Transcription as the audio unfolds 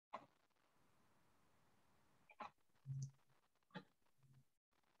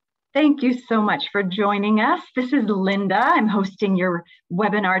Thank you so much for joining us. This is Linda. I'm hosting your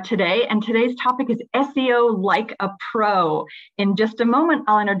webinar today, and today's topic is SEO like a pro. In just a moment,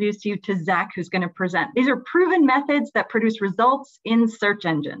 I'll introduce you to Zack, who's going to present. These are proven methods that produce results in search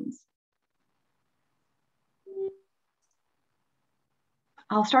engines.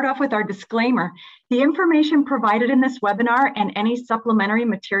 I'll start off with our disclaimer. The information provided in this webinar and any supplementary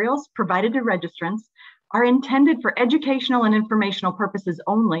materials provided to registrants are intended for educational and informational purposes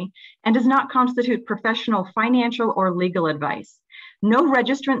only and does not constitute professional, financial, or legal advice. No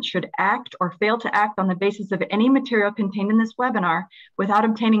registrant should act or fail to act on the basis of any material contained in this webinar without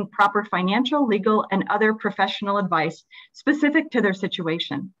obtaining proper financial, legal, and other professional advice specific to their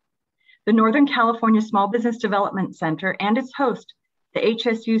situation. The Northern California Small Business Development Center and its host, the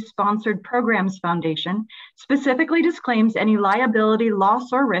HSU Sponsored Programs Foundation, specifically disclaims any liability,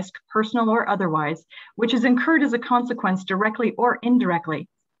 loss, or risk, personal or otherwise, which is incurred as a consequence, directly or indirectly,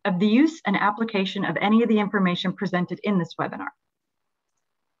 of the use and application of any of the information presented in this webinar.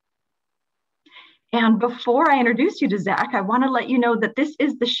 And before I introduce you to Zack, I want to let you know that this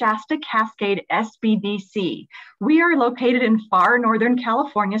is the Shasta-Cascade SBDC. We are located in far Northern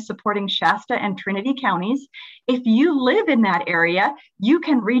California, supporting Shasta and Trinity counties. If you live in that area, you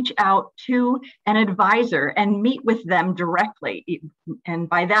can reach out to an advisor and meet with them directly. And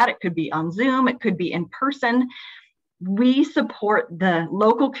by that, it could be on Zoom, it could be in person. We support the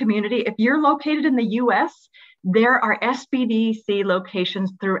local community. If you're located in the US, there are SBDC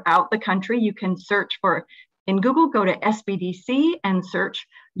locations throughout the country. You can search for, in Google, go to SBDC and search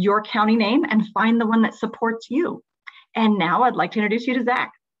your county name and find the one that supports you. And now I'd like to introduce you to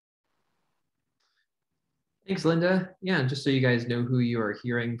Zack. Thanks, Linda. Yeah, just so you guys know who you are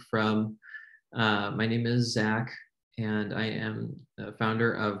hearing from, my name is Zack, and I am the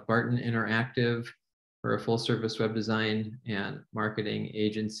founder of Barton Interactive. We're a full-service web design and marketing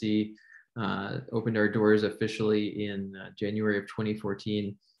agency. Opened our doors officially in January of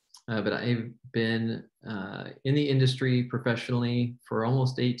 2014. But I've been in the industry professionally for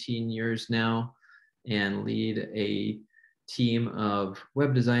almost 18 years now and lead a team of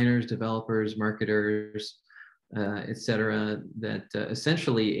web designers, developers, marketers, etc., that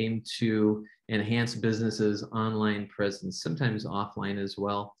essentially aim to enhance businesses' online presence, sometimes offline as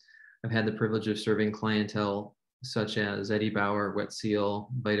well. I've had the privilege of serving clientele such as Eddie Bauer, Wet Seal,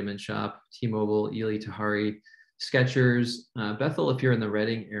 Vitamin Shop, T-Mobile, Ely Tahari, Skechers, Bethel if you're in the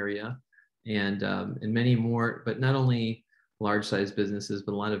Redding area, and many more, but not only large-size businesses,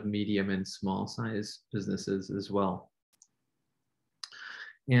 but a lot of medium and small-size businesses as well.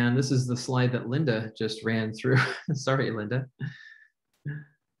 And this is the slide that Linda just ran through. Sorry, Linda.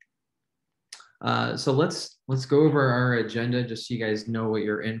 So let's go over our agenda just so you guys know what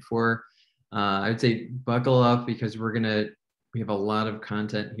you're in for. I would say buckle up because we have a lot of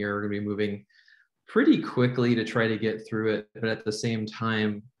content here. We're gonna be moving pretty quickly to try to get through it, but at the same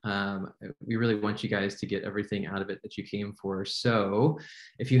time, we really want you guys to get everything out of it that you came for. So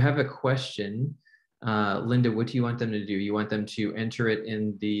if you have a question, Linda, what do you want them to do? You want them to enter it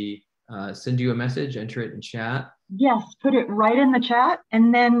in the, send you a message, enter it in chat? Yes, put it right in the chat.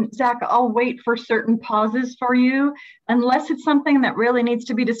 And then, Zack, I'll wait for certain pauses for you. Unless it's something that really needs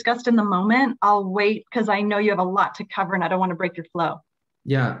to be discussed in the moment, I'll wait because I know you have a lot to cover and I don't want to break your flow.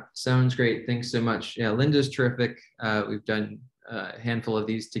 Yeah, sounds great. Thanks so much. Yeah, Linda's terrific. We've done a handful of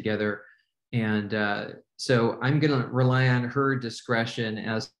these together. And so I'm going to rely on her discretion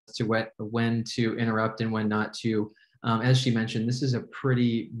as to when to interrupt and when not to. As she mentioned, this is a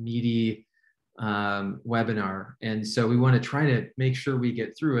pretty meaty webinar, and so we want to try to make sure we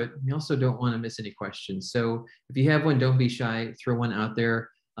get through it. We also don't want to miss any questions, so if you have one, don't be shy, throw one out there.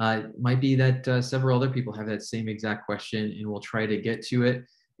 It might be that several other people have that same exact question, and we'll try to get to it.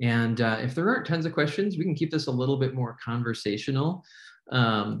 And if there aren't tons of questions, we can keep this a little bit more conversational,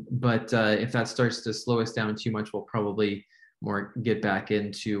 but if that starts to slow us down too much, we'll probably get back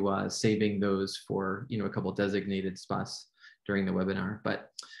into saving those for a couple designated spots during the webinar. But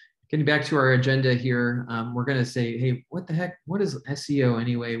getting back to our agenda here, we're going to say, hey, what the heck? What is SEO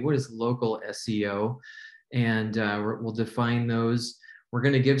anyway? What is local SEO? And we'll define those. We're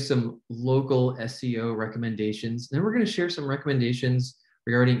going to give some local SEO recommendations. Then we're going to share some recommendations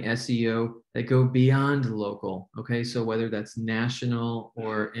regarding SEO that go beyond local. Okay, so whether that's national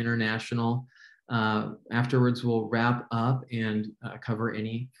or international. Afterwards, we'll wrap up and cover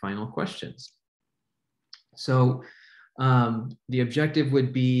any final questions. So the objective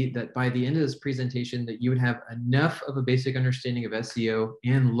would be that by the end of this presentation that you would have enough of a basic understanding of SEO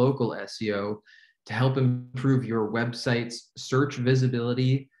and local SEO to help improve your website's search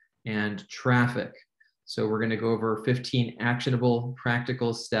visibility and traffic. So we're going to go over 15 actionable,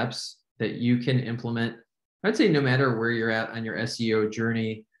 practical steps that you can implement. I'd say no matter where you're at on your SEO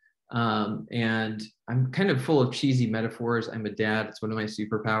journey. And I'm kind of full of cheesy metaphors. I'm a dad. It's one of my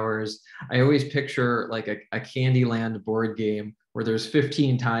superpowers. I always picture like a Candyland board game where there's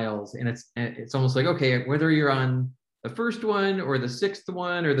 15 tiles, and it's almost like, okay, whether you're on the first one or the 6th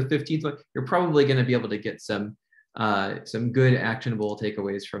one or the 15th one, you're probably going to be able to get some good actionable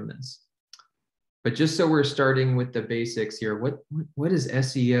takeaways from this. But just so we're starting with the basics here, what is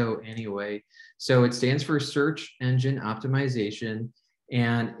SEO anyway? So it stands for Search Engine Optimization,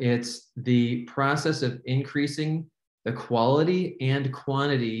 and it's the process of increasing the quality and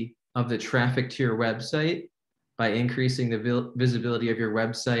quantity of the traffic to your website by increasing the visibility of your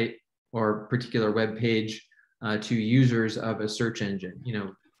website or particular web page to users of a search engine,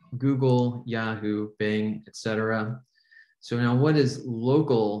 Google, Yahoo, Bing, etc. So now what is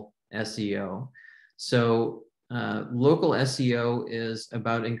local SEO? So local SEO is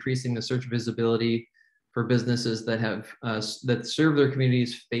about increasing the search visibility for businesses that have that serve their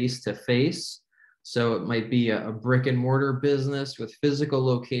communities face to face. So it might be a brick and mortar business with physical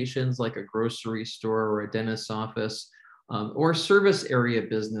locations like a grocery store or a dentist's office, or service area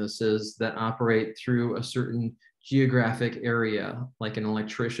businesses that operate through a certain geographic area, like an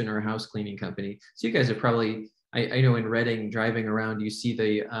electrician or a house cleaning company. So you guys are probably, I know in Reading, driving around, you see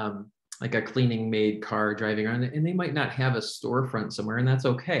the like a cleaning maid car driving around, and they might not have a storefront somewhere, and that's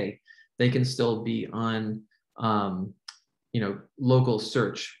okay. They can still be on, local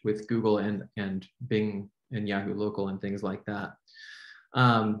search with Google and Bing and Yahoo Local and things like that.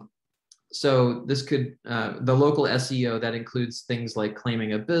 So this could, the local SEO, that includes things like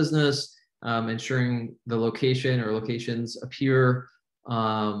claiming a business, ensuring the location or locations appear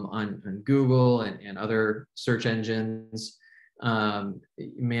on Google and other search engines,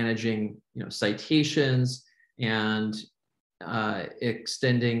 managing citations, and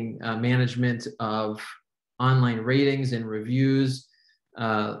extending management of online ratings and reviews,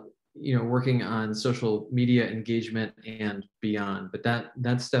 working on social media engagement and beyond. But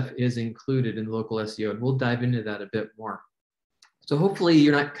that stuff is included in local SEO, and we'll dive into that a bit more. So hopefully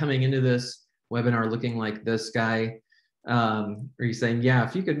you're not coming into this webinar looking like this guy, or you're saying, yeah,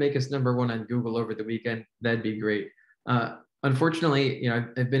 if you could make us #1 on Google over the weekend, that'd be great. Unfortunately,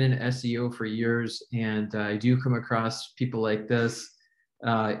 I've been in SEO for years, and I do come across people like this.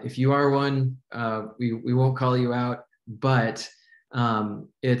 If you are one, we won't call you out, but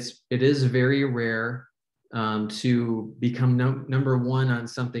it is very rare to become #1 on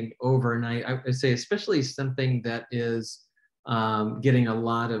something overnight. I would say, especially something that is getting a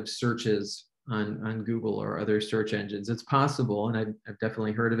lot of searches on Google or other search engines. It's possible, and I've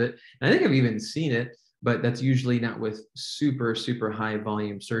definitely heard of it. And I think I've even seen it, but that's usually not with super, super high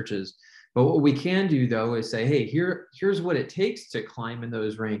volume searches. But what we can do, though, is say, hey, here's what it takes to climb in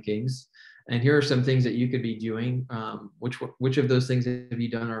those rankings. And here are some things that you could be doing. Which of those things have you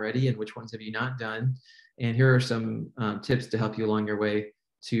done already, and which ones have you not done? And here are some tips to help you along your way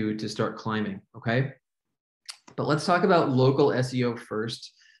to start climbing, okay? But let's talk about local SEO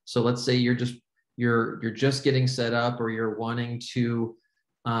first. So let's say you're just getting set up, or you're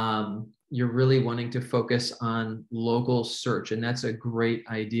really wanting to focus on local search, and that's a great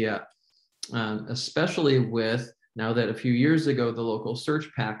idea, especially with now that a few years ago the local search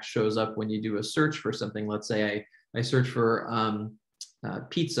pack shows up when you do a search for something. Let's say I search for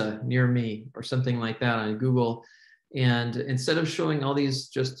pizza near me or something like that on Google, and instead of showing all these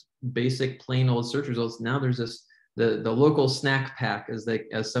just basic plain old search results, now there's this the local snack pack,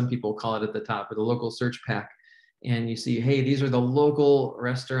 as some people call it at the top, or the local search pack. And you see, hey, these are the local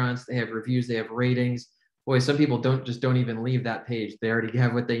restaurants. They have reviews, they have ratings. Boy, some people don't even leave that page. They already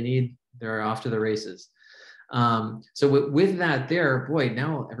have what they need. They're off to the races. So with that there, boy,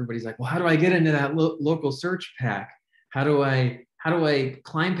 now everybody's like, well, how do I get into that local search pack? How do I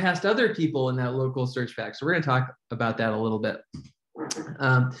climb past other people in that local search pack? So we're going to talk about that a little bit.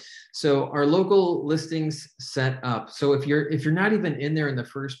 So our local listings set up. So if you're not even in there in the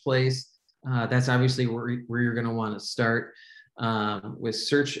first place, that's obviously where you're going to want to start. With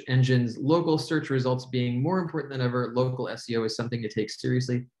search engines, local search results being more important than ever, local SEO is something to take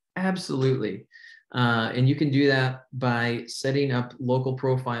seriously. Absolutely. And you can do that by setting up local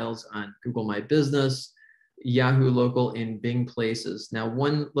profiles on Google My Business, Yahoo Local, and Bing Places. Now,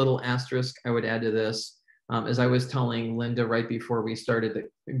 one little asterisk I would add to this, as I was telling Linda right before we started,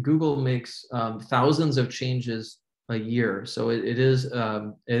 that Google makes thousands of changes a year. So it is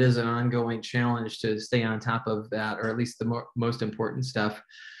an ongoing challenge to stay on top of that, or at least the most important stuff.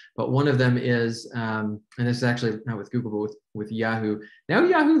 But one of them is, and this is actually not with Google, but with Yahoo. Now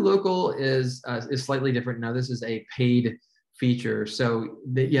Yahoo Local is slightly different. Now this is a paid feature. So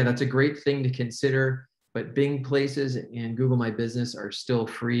yeah, that's a great thing to consider. But Bing Places and Google My Business are still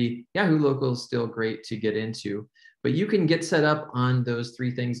free. Yahoo Local is still great to get into. But you can get set up on those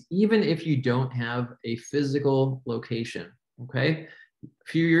three things, even if you don't have a physical location, okay? A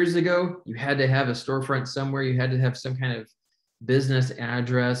few years ago, you had to have a storefront somewhere. You had to have some kind of business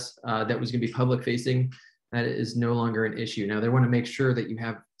address that was gonna be public facing. That is no longer an issue. Now, they wanna make sure that you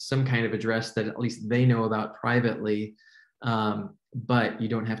have some kind of address that at least they know about privately, but you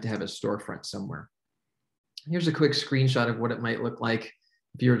don't have to have a storefront somewhere. Here's a quick screenshot of what it might look like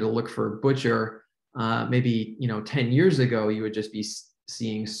if you were to look for a butcher. Maybe 10 years ago, you would just be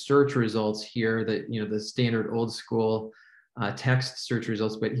seeing search results here that the standard old school text search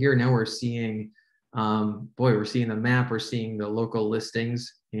results. But here now we're seeing, we're seeing the map, we're seeing the local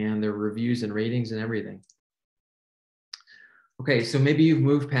listings and their reviews and ratings and everything. Okay, so maybe you've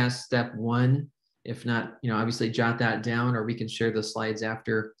moved past step one. If not, obviously jot that down, or we can share the slides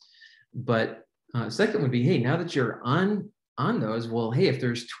after. But second would be, hey, now that you're on those, well, hey, if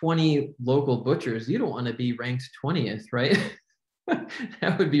there's 20 local butchers, you don't want to be ranked 20th, right?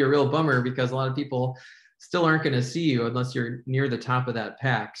 That would be a real bummer, because a lot of people still aren't going to see you unless you're near the top of that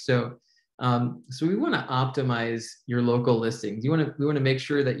pack. So we want to optimize your local listings. We want to make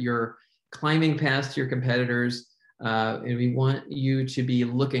sure that you're climbing past your competitors, and we want you to be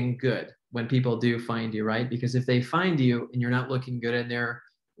looking good when people do find you, right? Because if they find you and you're not looking good in there,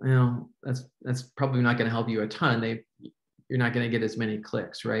 well, that's probably not going to help you a ton. You're not going to get as many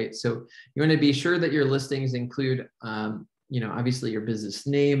clicks, right? So you want to be sure that your listings include, obviously your business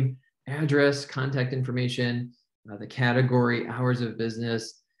name, address, contact information, the category, hours of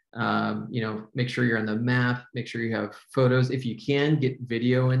business. Make sure you're on the map. Make sure you have photos. If you can, get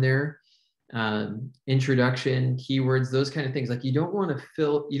video in there. Introduction, keywords, those kind of things. Like you don't want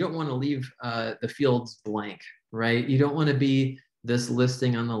to leave the fields blank, right? You don't want to be this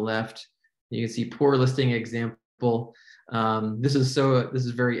listing on the left. You can see poor listing example. This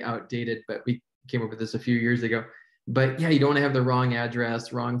is very outdated, but we came up with this a few years ago. But yeah, you don't want to have the wrong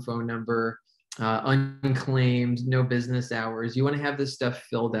address, wrong phone number, unclaimed, no business hours. You want to have this stuff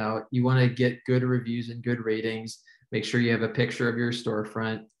filled out. You want to get good reviews and good ratings. Make sure you have a picture of your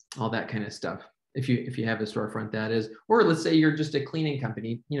storefront, all that kind of stuff. If you have a storefront, that is. Or let's say you're just a cleaning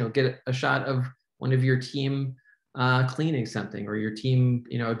company, get a shot of one of your team cleaning something, or your team,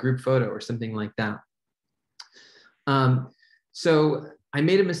 a group photo or something like that. So I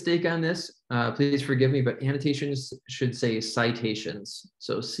made a mistake on this. Please forgive me, but annotations should say citations.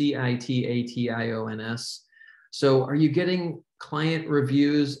 So CITATIONS. So are you getting client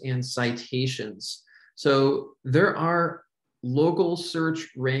reviews and citations? So there are local search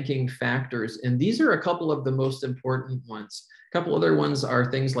ranking factors, and these are a couple of the most important ones. A couple other ones are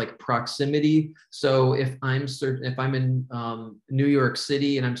things like proximity. So if I'm in New York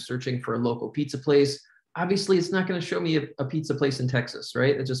City and I'm searching for a local pizza place, obviously it's not going to show me a pizza place in Texas,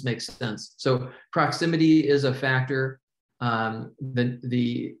 right? It just makes sense. So proximity is a factor.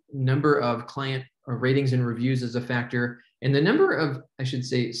 The number of client ratings and reviews is a factor, and the number of, I should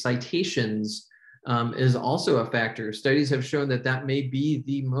say, citations is also a factor. Studies have shown that may be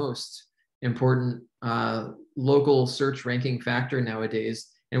the most important local search ranking factor nowadays.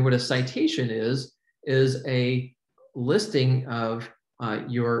 And what a citation is a listing of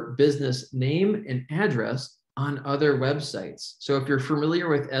your business name and address on other websites. So if you're familiar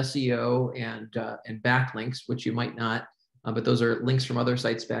with SEO and backlinks, which you might not, but those are links from other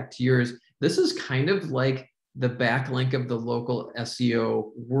sites back to yours, this is kind of like the backlink of the local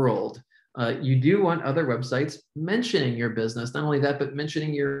SEO world. You do want other websites mentioning your business. Not only that, but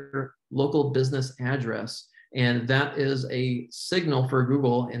mentioning your local business address. And that is a signal for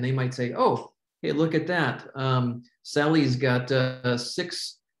Google. And they might say, oh, hey, look at that. Sally's got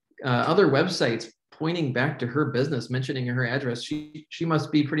 6 other websites pointing back to her business, mentioning her address. She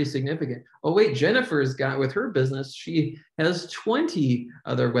must be pretty significant. Oh, wait, Jennifer's got, with her business, she has 20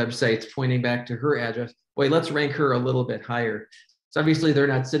 other websites pointing back to her address. Boy, let's rank her a little bit higher. So obviously they're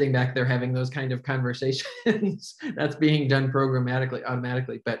not sitting back there having those kind of conversations. That's being done programmatically,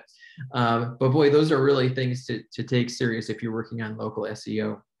 automatically. But boy, those are really things to take serious if you're working on local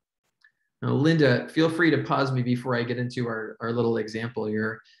SEO. Now, Linda, feel free to pause me before I get into our little example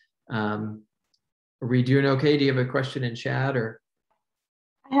here. Are we doing okay? Do you have a question in chat, or?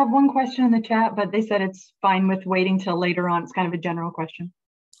 I have one question in the chat, but they said it's fine with waiting till later on. It's kind of a general question.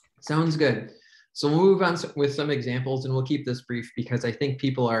 Sounds good. So we'll move on with some examples, and we'll keep this brief because I think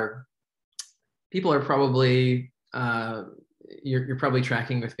people are probably you're probably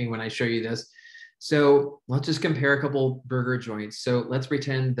tracking with me when I show you this. So let's just compare a couple burger joints. So let's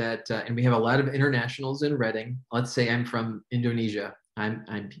pretend that, and we have a lot of internationals in Reading. Let's say I'm from Indonesia.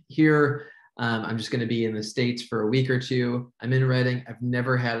 I'm here. I'm just going to be in the States for a week or two. I'm in Reading. I've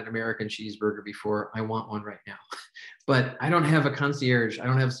never had an American cheeseburger before. I want one right now. But I don't have a concierge. I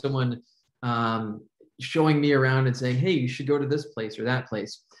don't have someone showing me around and saying, hey, you should go to this place or that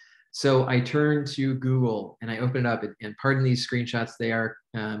place. So I turn to Google and I open it up, and pardon these screenshots. They are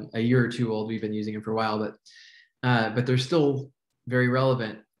a year or two old. We've been using them for a while, but they're still very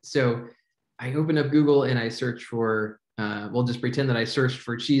relevant. So I open up Google and I search for, we'll just pretend that I searched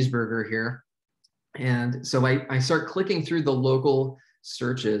for cheeseburger here. And so I start clicking through the local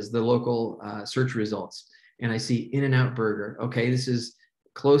searches, the local search results, and I see In-N-Out Burger. Okay, this is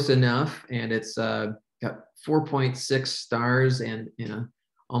close enough, and it's got 4.6 stars and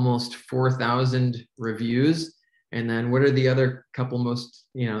almost 4,000 reviews. And then what are the other couple most,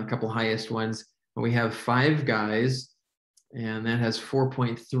 couple highest ones? We have Five Guys, and that has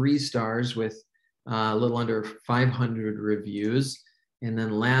 4.3 stars with a little under 500 reviews. And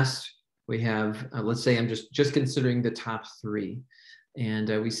then last we have, let's say I'm just considering the top three. And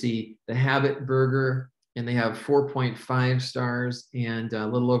we see the Habit Burger, and they have 4.5 stars and a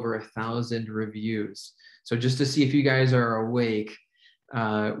little over 1,000 reviews. So just to see if you guys are awake,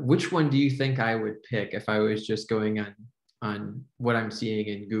 which one do you think I would pick if I was just going on what I'm seeing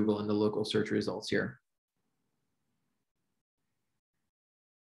in Google and the local search results here?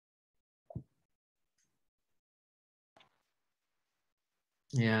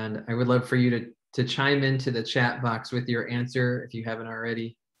 And I would love for you to chime into the chat box with your answer if you haven't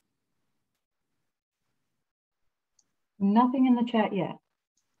already. Nothing in the chat yet.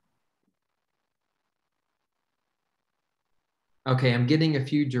 Okay, I'm getting a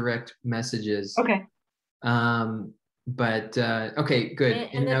few direct messages. Okay. But okay, good.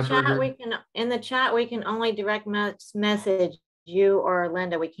 In the chat we can only direct message you or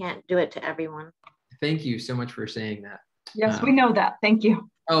Linda. We can't do it to everyone. Thank you so much for saying that. Yes, we know that. Thank you.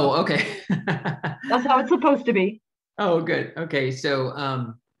 Oh, okay. That's how it's supposed to be. Oh, good. Okay,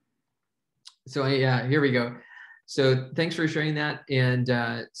 so yeah, here we go. So thanks for sharing that, and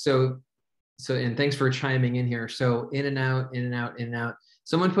and thanks for chiming in here. So In-N-Out, In-N-Out, In-N-Out.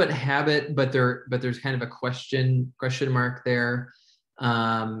 Someone put Habit, but there's kind of a question mark there,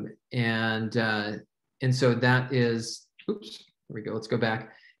 and so that is, oops, here we go. Let's go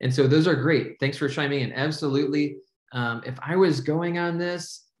back. And so those are great. Thanks for chiming in. Absolutely. If I was going on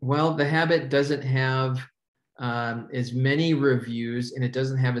this, well, the Habit doesn't have as many reviews, and it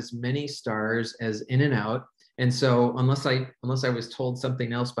doesn't have as many stars as In-N-Out. And so unless I was told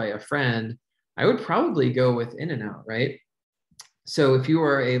something else by a friend, I would probably go with In-N-Out, right? So if you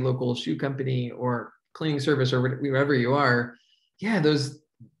are a local shoe company or cleaning service or wherever you are, yeah,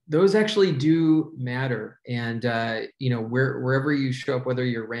 those actually do matter. And wherever you show up, whether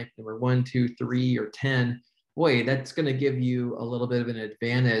you're ranked number 1, 2, 3, or 10, boy, that's going to give you a little bit of an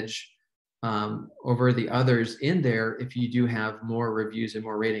advantage over the others in there if you do have more reviews and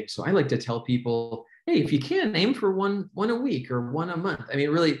more ratings. So I like to tell people, hey, if you can, aim for one a week or one a month. I mean,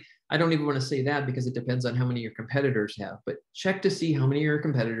 really, I don't even want to say that because it depends on how many your competitors have, but check to see how many your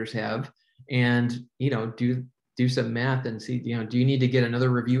competitors have, and do some math and see, do you need to get another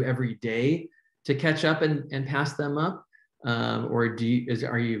review every day to catch up and pass them up, or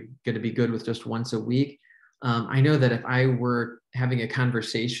are you going to be good with just once a week? I know that if I were having a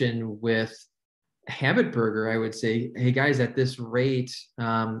conversation with Habit Burger, I would say, hey guys, at this rate,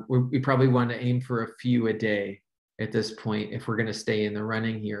 we probably want to aim for a few a day at this point if we're going to stay in the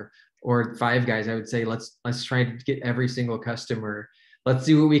running here. Or Five Guys, I would say, let's try to get every single customer. Let's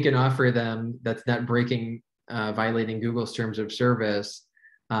see what we can offer them that's not violating Google's terms of service,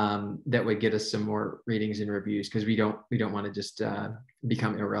 that would get us some more ratings and reviews, because we don't want to just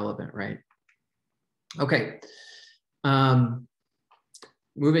become irrelevant, right? Okay.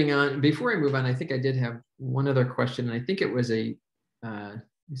 Moving on. Before I move on, I think I did have one other question, and I think it was let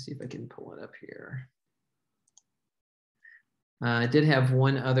me see if I can pull it up here. I did have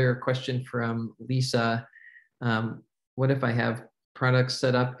one other question from Lisa. What if I have products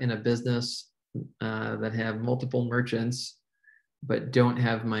set up in a business that have multiple merchants but don't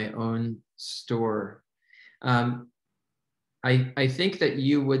have my own store? I think that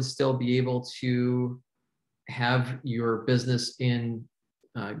you would still be able to have your business in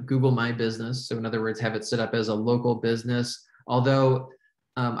Google My Business. So in other words, have it set up as a local business. Although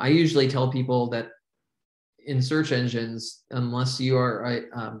I usually tell people that in search engines, unless you are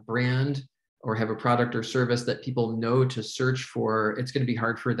a brand or have a product or service that people know to search for, it's going to be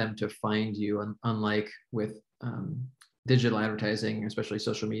hard for them to find you, unlike with digital advertising, especially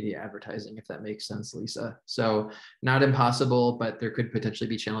social media advertising, if that makes sense, Lisa. So not impossible, but there could potentially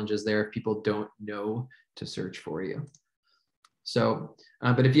be challenges there if people don't know to search for you. So,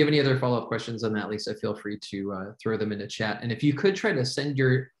 but if you have any other follow-up questions on that, Lisa, feel free to throw them in the chat. And if you could try to send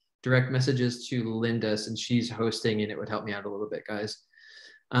your direct messages to Linda, since she's hosting, and it would help me out a little bit, guys.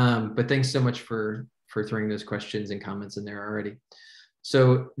 But thanks so much for throwing those questions and comments in there already.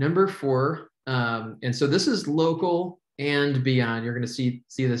 So number 4, and so this is local and beyond. You're going to see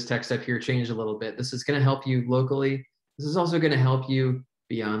this text up here change a little bit. This is going to help you locally. This is also going to help you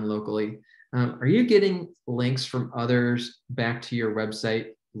beyond locally. Are you getting links from others back to your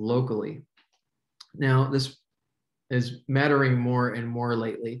website locally? Now, this is mattering more and more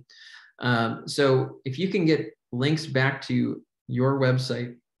lately. So if you can get links back to your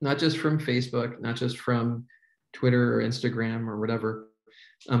website, not just from Facebook, not just from Twitter or Instagram or whatever,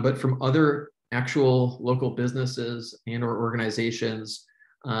 but from other actual local businesses and or organizations,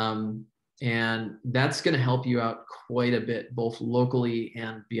 and that's going to help you out quite a bit, both locally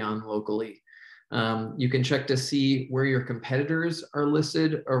and beyond locally. You can check to see where your competitors are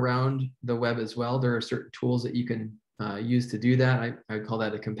listed around the web as well. There are certain tools that you can use to do that. I call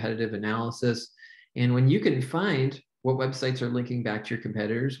that a competitive analysis. And when you can find what websites are linking back to your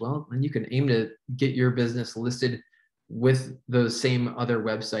competitors, well, then you can aim to get your business listed with those same other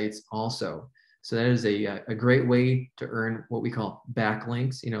websites also. So that is a great way to earn what we call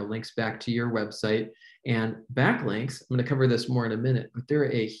backlinks, links back to your website. And backlinks, I'm going to cover this more in a minute, but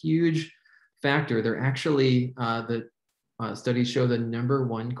they're a huge factor. They're actually, the studies show, the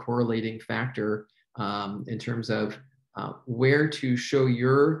 #1 correlating factor in terms of where to show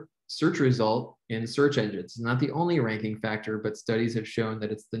your search result in search engines. It's not the only ranking factor, but studies have shown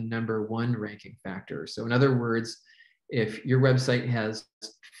that it's the #1 ranking factor. So in other words, if your website has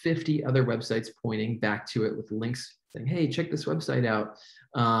 50 other websites pointing back to it with links saying, hey, check this website out,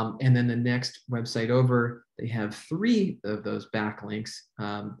 and then the next website over, they have 3 of those backlinks,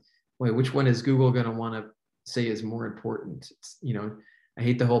 which one is Google going to want to say is more important? It's, I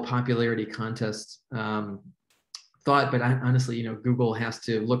hate the whole popularity contest thought, but honestly, Google has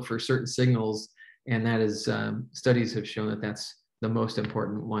to look for certain signals, and that is, studies have shown that that's the most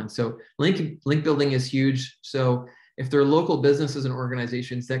important one. So link building is huge. So if there are local businesses and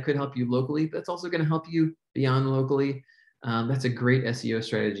organizations, that could help you locally. That's also going to help you beyond locally. That's a great SEO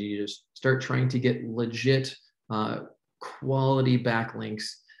strategy. You just start trying to get legit quality backlinks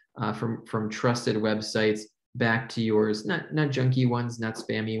from trusted websites back to yours, not junky ones, not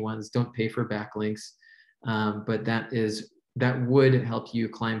spammy ones. Don't pay for backlinks, but that would help you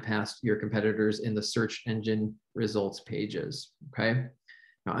climb past your competitors in the search engine results pages. Okay,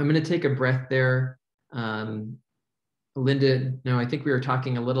 now I'm going to take a breath there. Linda, no, I think we were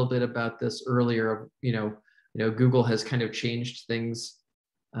talking a little bit about this earlier. Google has kind of changed things.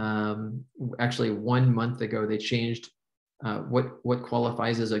 Actually, 1 month ago, they changed what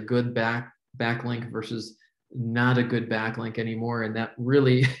qualifies as a good backlink versus not a good backlink anymore, and that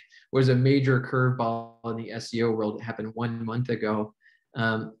really was a major curveball in the SEO world. It happened 1 month ago.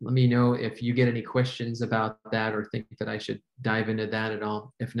 Let me know if you get any questions about that or think that I should dive into that at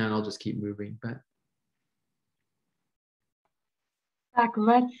all. If not, I'll just keep moving. But Zack,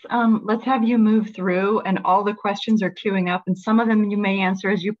 let's have you move through, and all the questions are queuing up, and some of them you may answer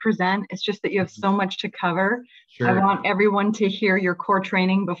as you present. It's just that you have so much to cover. Sure. I want everyone to hear your core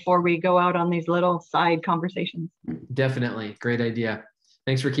training before we go out on these little side conversations. Definitely. Great idea.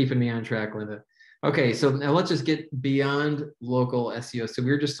 Thanks for keeping me on track, Linda. Okay, so now let's just get beyond local SEO. So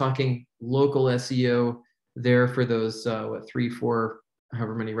we were just talking local SEO there for those, 3, 4,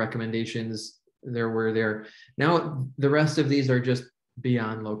 however many recommendations there were there. Now, the rest of these are just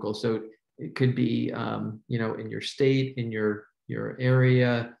beyond local. So it could be, in your state, in your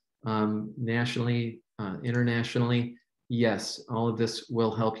area, nationally, internationally. Yes, all of this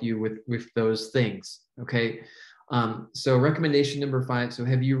will help you with those things. Okay. So recommendation number 5. So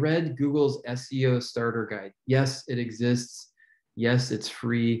have you read Google's SEO starter guide? Yes, it exists. Yes, it's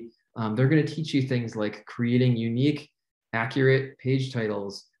free. They're going to teach you things like creating unique, accurate page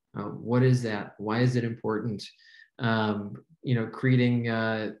titles. What is that? Why is it important?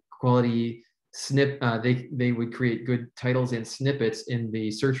 Creating quality they would create good titles and snippets in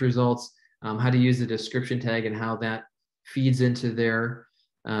the search results, how to use the description tag and how that feeds into there,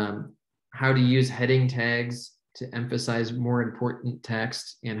 how to use heading tags to emphasize more important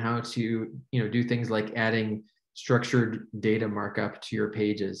text, and how to do things like adding structured data markup to your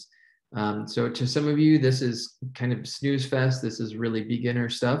pages. So to some of you, this is kind of snooze fest. This is really beginner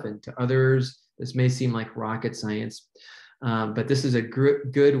stuff. And to others, this may seem like rocket science. But this is a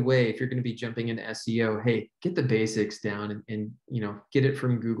good way if you're going to be jumping into SEO. Hey, get the basics down and get it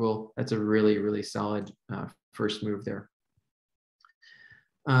from Google. That's a really, really solid first move there.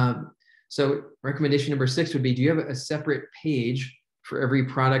 So recommendation number 6 would be, do you have a separate page for every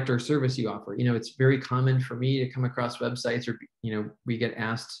product or service you offer? It's very common for me to come across websites, or we get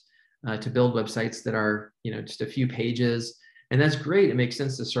asked to build websites that are just a few pages, and that's great. It makes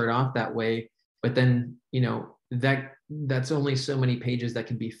sense to start off that way, but then that's only so many pages that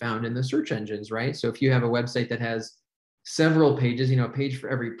can be found in the search engines, right? So if you have a website that has several pages, a page for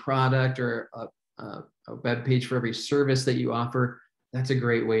every product, or a web page for every service that you offer, that's a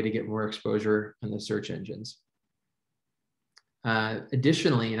great way to get more exposure on the search engines.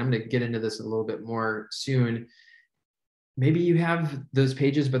 Additionally, and I'm going to get into this a little bit more soon, maybe you have those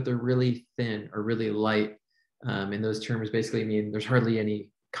pages, but they're really thin or really light. And those terms basically mean there's hardly any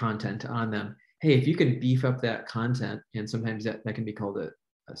content on them. Hey, if you can beef up that content, and sometimes that can be called a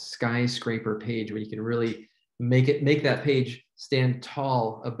skyscraper page, where you can really make that page stand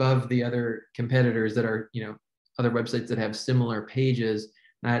tall above the other competitors that are, other websites that have similar pages,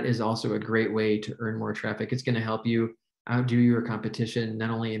 that is also a great way to earn more traffic. It's going to help you outdo your competition, not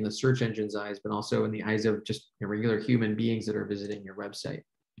only in the search engine's eyes, but also in the eyes of just regular human beings that are visiting your website.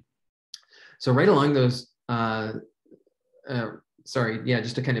 So right along those, just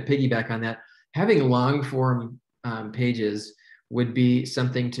to kind of piggyback on that, having long form pages would be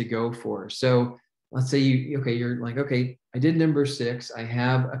something to go for. So let's say you're like, okay, I did number 6. I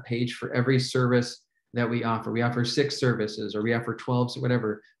have a page for every service that we offer. We offer 6 services, or we offer 12, so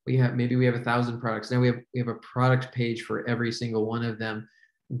whatever. Maybe we have 1,000 products. Now we have a product page for every single one of them.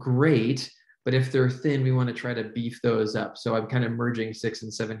 Great. But if they're thin, we want to try to beef those up. So I'm kind of merging 6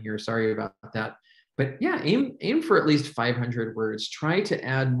 and 7 here. Sorry about that. But yeah, aim for at least 500 words. Try to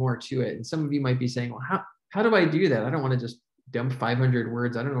add more to it. And some of you might be saying, well, how do I do that? I don't want to just dump 500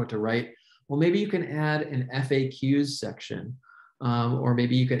 words. I don't know what to write. Well, maybe you can add an FAQs section. Or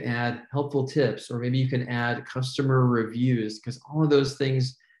maybe you can add helpful tips, or maybe you can add customer reviews, because all of those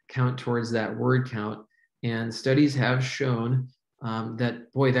things count towards that word count. And studies have shown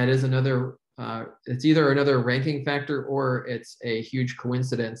that, boy, that is another, it's either another ranking factor, or it's a huge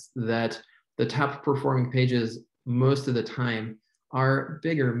coincidence that the top performing pages most of the time are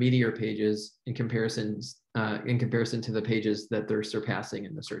bigger, meatier pages in comparison to the pages that they're surpassing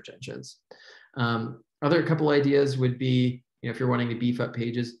in the search engines. Other couple ideas would be, if you're wanting to beef up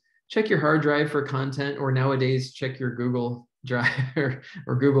pages, check your hard drive for content, or nowadays check your Google Drive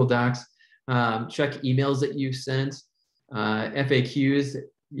or Google Docs. Check emails that you've sent, FAQs,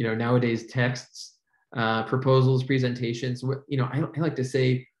 nowadays texts, proposals, presentations. I like to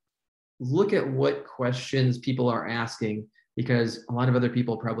say, look at what questions people are asking, because a lot of other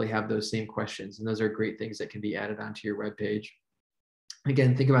people probably have those same questions, and those are great things that can be added onto your web page.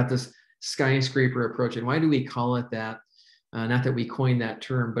 Again, think about this skyscraper approach, and why do we call it that? Not that we coined that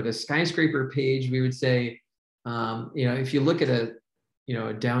term, but a skyscraper page, we would say, if you look at a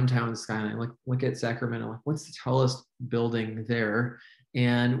downtown skyline, look at Sacramento, what's the tallest building there?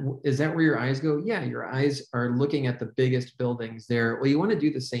 And is that where your eyes go? Yeah, your eyes are looking at the biggest buildings there. Well, you want to do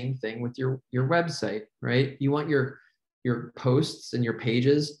the same thing with your website, right? You want your posts and your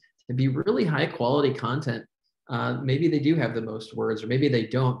pages to be really high quality content. Maybe they do have the most words, or maybe they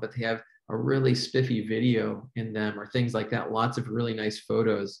don't, but they have a really spiffy video in them, or things like that. Lots of really nice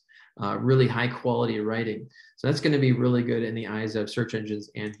photos, really high quality writing. So that's going to be really good in the eyes of search engines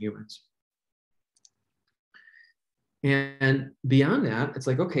and humans. And beyond that, it's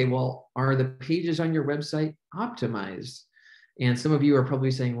like, okay, well, are the pages on your website optimized? And some of you are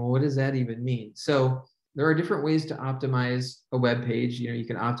probably saying, well, what does that even mean? So there are different ways to optimize a web page. You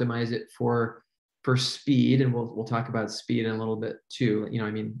can optimize it for speed, and we'll talk about speed in a little bit too,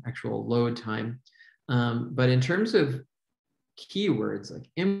 actual load time. But in terms of keywords, like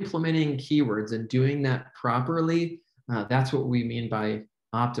implementing keywords and doing that properly, that's what we mean by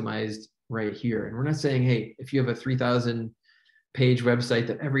optimized right here. And we're not saying, hey, if you have a 3,000 page website,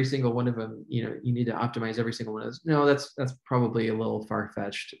 that every single one of them, you need to optimize every single one of those. No, that's probably a little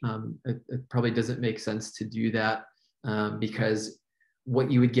far-fetched. It probably doesn't make sense to do that, because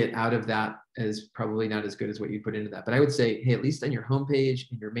what you would get out of that is probably not as good as what you put into that. But I would say, hey, at least on your homepage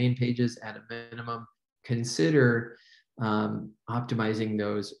and your main pages, at a minimum, consider optimizing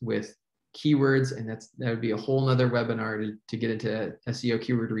those with keywords. And that would be a whole nother webinar to get into SEO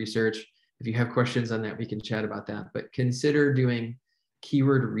keyword research. If you have questions on that, we can chat about that. But consider doing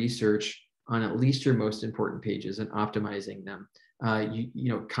keyword research on at least your most important pages and optimizing them.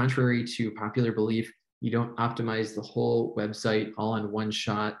 Contrary to popular belief, you don't optimize the whole website all in one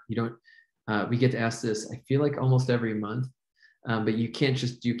shot. You don't we get to ask this, I feel like almost every month, but you can't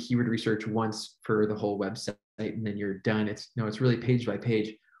just do keyword research once for the whole website and then you're done. It's really page by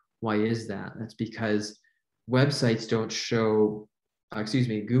page. Why is that? That's because websites don't show,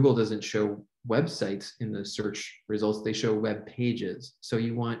 Google doesn't show websites in the search results. They show web pages. So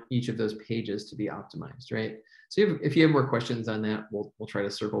you want each of those pages to be optimized, right? So if you have more questions on that, we'll try to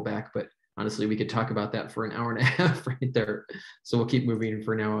circle back. But honestly, we could talk about that for an hour and a half right there. So we'll keep moving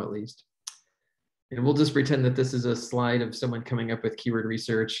for now at least. And we'll just pretend that this is a slide of someone coming up with keyword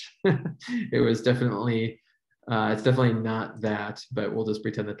research. It was definitely, it's definitely not that, but we'll just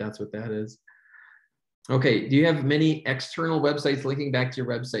pretend that that's what that is. Okay, do you have many external websites linking back to your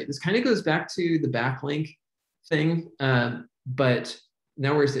website? This kind of goes back to the backlink thing, but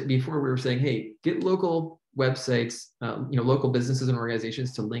now before we were saying, hey, get local websites, local businesses and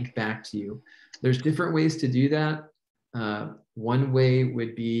organizations to link back to you. There's different ways to do that. One way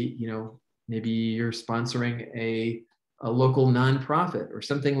would be, maybe you're sponsoring a local nonprofit or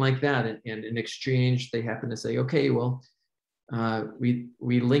something like that, and in exchange, they happen to say, okay, well, we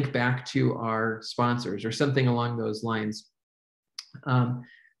link back to our sponsors or something along those lines.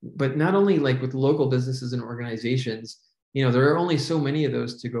 But not only like with local businesses and organizations, there are only so many of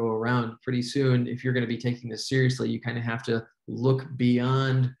those to go around. Pretty soon, if you're going to be taking this seriously, you kind of have to look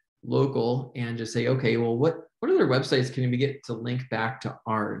beyond local and just say, okay, well, what other websites can we get to link back to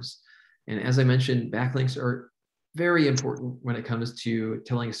ours? And as I mentioned, backlinks are very important when it comes to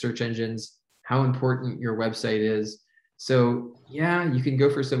telling search engines how important your website is. So yeah, you can go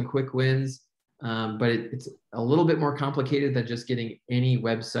for some quick wins, but it's a little bit more complicated than just getting any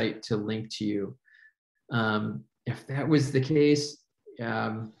website to link to you. If that was the case,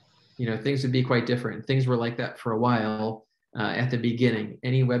 things would be quite different. Things were like that for a while at the beginning.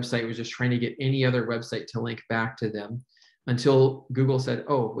 Any website was just trying to get any other website to link back to them until Google said,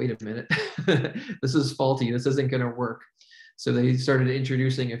 oh, wait a minute, this is faulty. This isn't going to work. So they started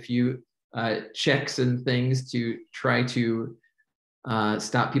introducing a few checks and things to try to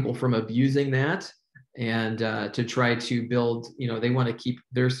stop people from abusing that, and to try to build, they want to keep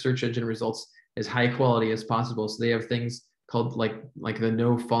their search engine results as high quality as possible. So they have things called like the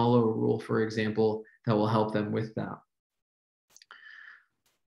no follow rule, for example, that will help them with that.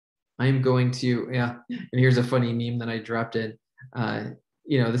 I am going to, and here's a funny meme that I dropped in.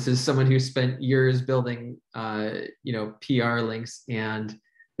 This is someone who spent years building, PR links, and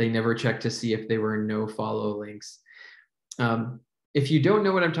they never checked to see if they were no follow links. If you don't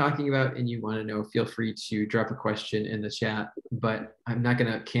know what I'm talking about and you want to know, feel free to drop a question in the chat, but I'm not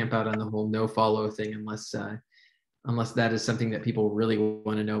going to camp out on the whole no follow thing unless that is something that people really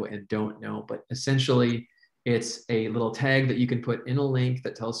want to know and don't know. But essentially, it's a little tag that you can put in a link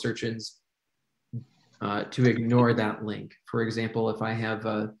that tells search engines to ignore that link. For example, if I have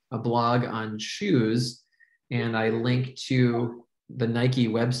a blog on shoes and I link to the Nike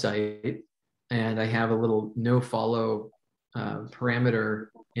website and I have a little no follow parameter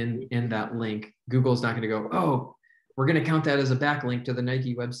in that link, Google's not going to go, oh, we're going to count that as a backlink to the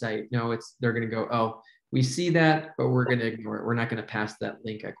Nike website. No, they're going to go, oh, we see that, but we're going to ignore it. We're not going to pass that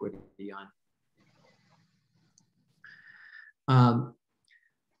link equity on.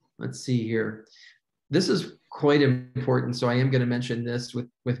 Let's see here. This is quite important. So I am going to mention this with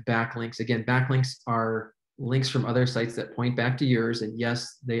backlinks. Again, backlinks are links from other sites that point back to yours. And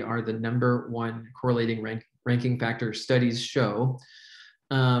yes, they are the #1 correlating ranking factor studies show.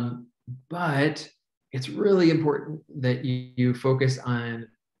 But it's really important that you focus on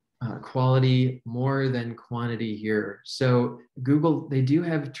quality more than quantity here. So Google, they do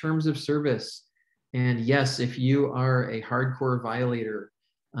have terms of service. And yes, if you are a hardcore violator,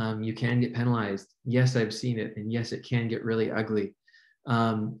 you can get penalized. Yes, I've seen it. And yes, it can get really ugly.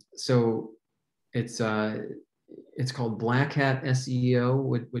 So it's called black hat SEO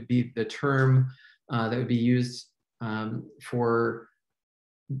would be the term that would be used for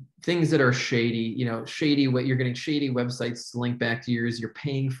things that are shady, what you're getting shady websites to link back to yours. You're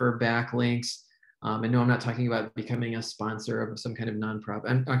paying for backlinks. And no, I'm not talking about becoming a sponsor of some kind of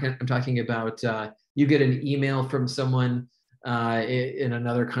nonprofit. I'm talking about you get an email from someone in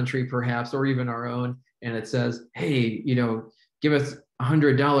another country, perhaps, or even our own, and it says, hey, give us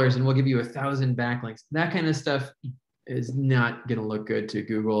 $100 and we'll give you 1,000 backlinks. That kind of stuff is not going to look good to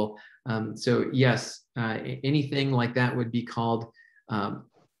Google. So yes, anything like that would be called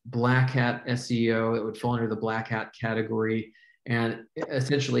black hat SEO. It would fall under the black hat category. And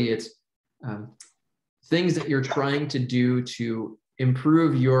essentially it's things that you're trying to do to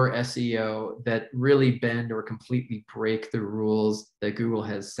improve your SEO that really bend or completely break the rules that Google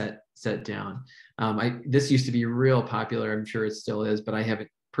has set down. This used to be real popular. I'm sure it still is, but I haven't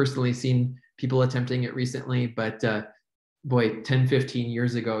personally seen people attempting it recently, but boy, 10, 15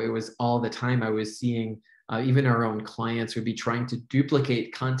 years ago, it was all the time. I was seeing even our own clients would be trying to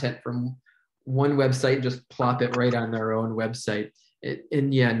duplicate content from one website, just plop it right on their own website.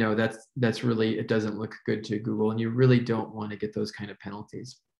 And yeah, no, that's really, it doesn't look good to Google, and you really don't want to get those kind of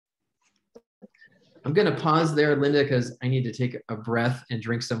penalties. I'm going to pause there, Linda, because I need to take a breath and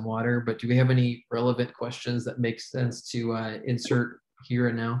drink some water. But do we have any relevant questions that make sense to insert here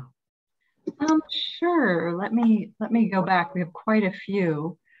and now? Sure. Let me go back. We have quite a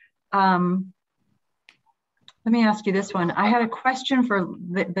few. Let me ask you this one. I had a question for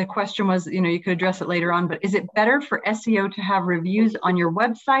the question was, you could address it later on, but is it better for SEO to have reviews on your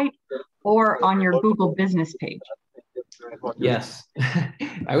website or on your Google business page? Yes,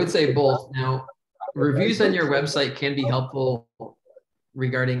 I would say both. Now, reviews on your website can be helpful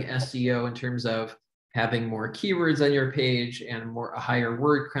regarding SEO in terms of having more keywords on your page and a higher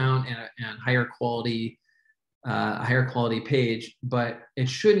word count and higher quality page, but it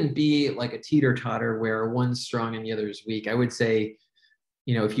shouldn't be like a teeter-totter where one's strong and the other is weak. I would say,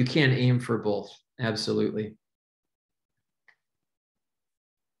 if you can, aim for both, absolutely.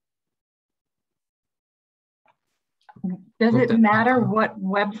 Does it matter what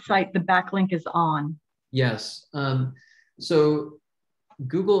website the backlink is on? Yes. So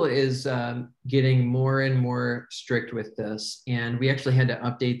Google is getting more and more strict with this, and we actually had to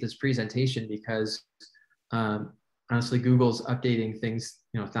update this presentation because honestly, Google's updating things,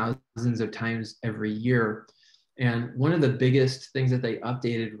 thousands of times every year. And one of the biggest things that they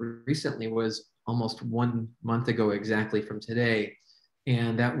updated recently was almost 1 month ago exactly from today.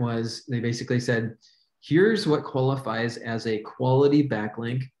 And that was, they basically said, here's what qualifies as a quality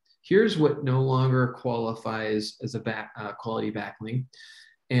backlink. Here's what no longer qualifies as a quality backlink.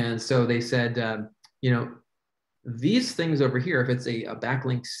 And so they said, these things over here, if it's a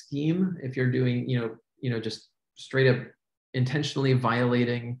backlink scheme, if you're doing, just straight up intentionally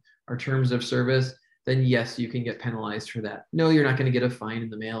violating our terms of service, then yes, you can get penalized for that. No, you're not going to get a fine in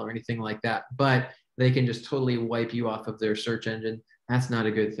the mail or anything like that, but they can just totally wipe you off of their search engine. That's not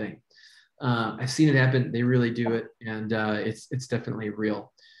a good thing. I've seen it happen. They really do it, and it's definitely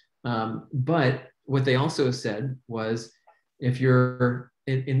real. But what they also said was, if you're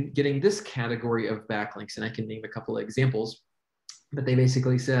in getting this category of backlinks, and I can name a couple of examples, but they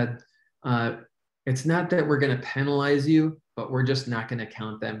basically said, it's not that we're going to penalize you, but we're just not going to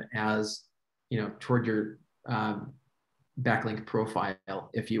count them as, toward your backlink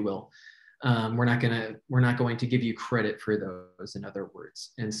profile, if you will. We're not going to give you credit for those, in other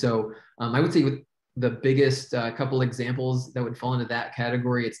words. And so I would say with the biggest couple examples that would fall into that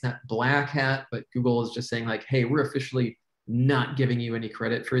category, it's not black hat, but Google is just saying like, hey, we're officially not giving you any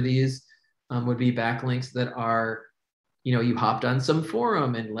credit for these, would be backlinks that are, you hopped on some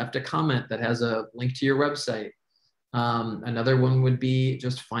forum and left a comment that has a link to your website. Another one would be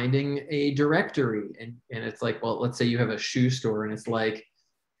just finding a directory. And it's like, well, let's say you have a shoe store and it's like,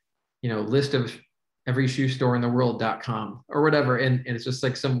 list of every shoe store in the world.com or whatever. And it's just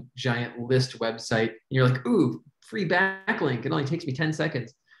like some giant list website. And you're like, ooh, free backlink. It only takes me 10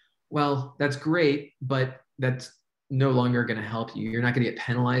 seconds. Well, that's great, but that's no longer going to help you. You're not going to get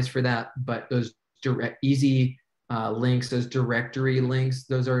penalized for that. But those easy links, those directory links,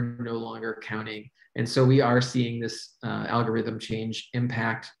 those are no longer counting. And so we are seeing this algorithm change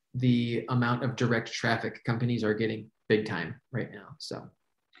impact the amount of direct traffic companies are getting big time right now. So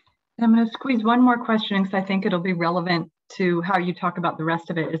I'm going to squeeze one more question because I think it'll be relevant to how you talk about the rest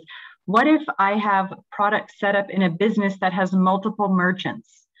of it. Is what if I have products set up in a business that has multiple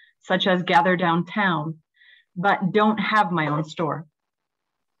merchants, such as Gather Downtown, but don't have my own store?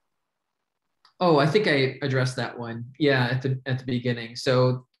 Oh, I think I addressed that one. Yeah, at the beginning.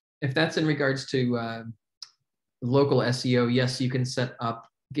 So if that's in regards to local SEO, yes, you can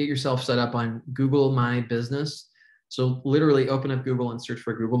get yourself set up on Google My Business. So literally open up Google and search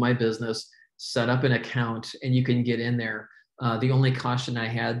for Google My Business, set up an account, and you can get in there. The only caution I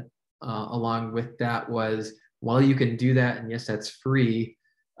had along with that was, while you can do that, and yes, that's free,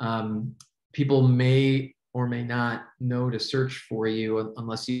 people may or may not know to search for you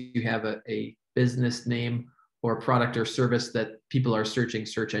unless you have a business name or product or service that people are searching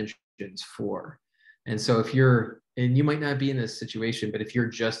search engines for. And so and you might not be in this situation, but if you're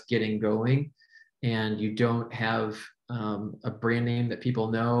just getting going and you don't have a brand name that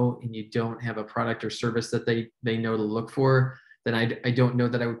people know, and you don't have a product or service that they know to look for, then I don't know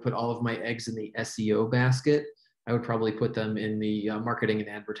that I would put all of my eggs in the SEO basket. I would probably put them in the marketing and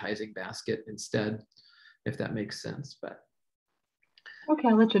advertising basket instead, if that makes sense. But okay,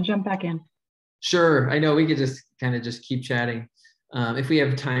 I'll let you jump back in. Sure. I know we could just kind of keep chatting. If we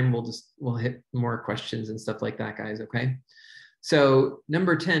have time, we'll hit more questions and stuff like that, guys. Okay. So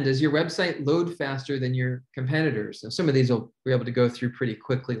number 10, does your website load faster than your competitors? Now, some of these will be able to go through pretty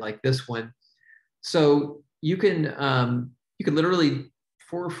quickly, like this one. So you can literally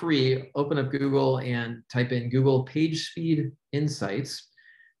for free open up Google and type in Google Page Speed Insights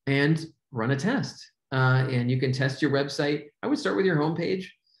and run a test. And you can test your website. I would start with your homepage,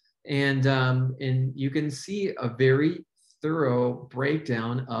 and you can see a very thorough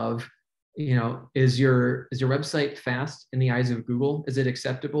breakdown of, is your website fast in the eyes of Google? Is it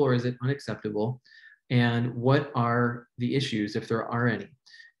acceptable or is it unacceptable? And what are the issues, if there are any?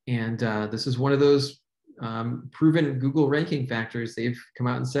 And this is one of those proven Google ranking factors. They've come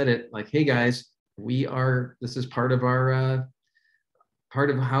out and said it, like, hey guys, this is part of our part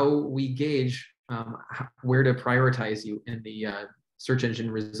of how we gauge where to prioritize you in the search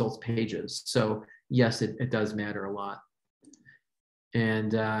engine results pages. So yes, it does matter a lot.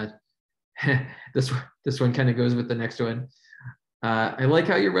 And this one kind of goes with the next one. I like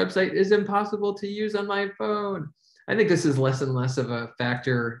how your website is impossible to use on my phone. I think this is less and less of a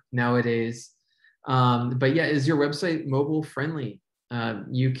factor nowadays. But yeah, is your website mobile friendly?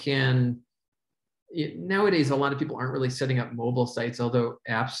 Nowadays, a lot of people aren't really setting up mobile sites, although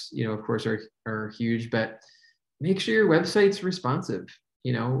apps, of course, are huge, but make sure your website's responsive.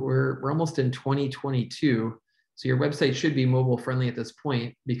 We're almost in 2022. So your website should be mobile friendly at this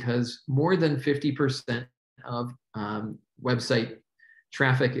point, because more than 50% of website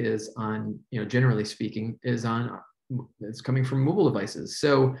traffic is on, generally speaking, it's coming from mobile devices.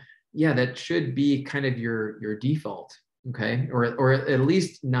 So yeah, that should be kind of your default, okay? Or at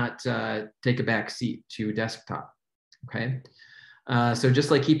least not take a back seat to desktop, okay? So just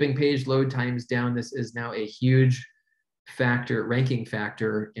like keeping page load times down, this is now a huge ranking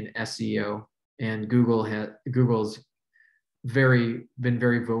factor in SEO. And Google's been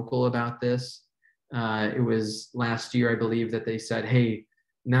very vocal about this. It was last year, I believe, that they said, hey,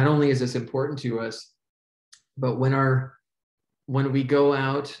 not only is this important to us, but when we go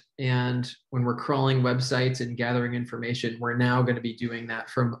out and when we're crawling websites and gathering information, we're now going to be doing that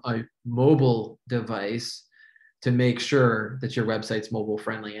from a mobile device to make sure that your website's mobile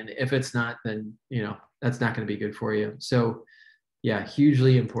friendly. And if it's not, then that's not going to be good for you. So yeah,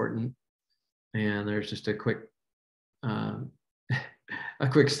 hugely important. And there's just a quick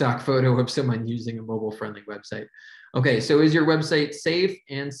stock photo of someone using a mobile friendly website. Okay, so is your website safe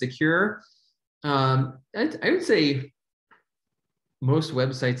and secure? I would say most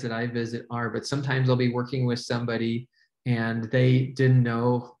websites that I visit are, but sometimes I'll be working with somebody and they didn't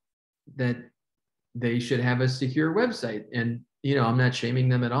know that they should have a secure website. And I'm not shaming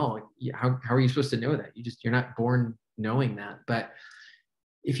them at all. How are you supposed to know that? You're not born knowing that. But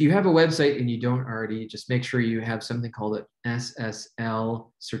if you have a website and you don't already, just make sure you have something called an SSL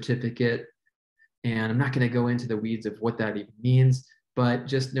certificate. And I'm not going to go into the weeds of what that even means, but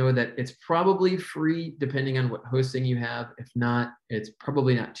just know that it's probably free depending on what hosting you have. If not, it's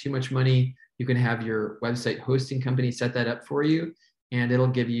probably not too much money. You can have your website hosting company set that up for you, and it'll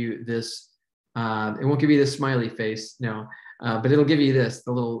give you this. It won't give you this smiley face, no, but it'll give you the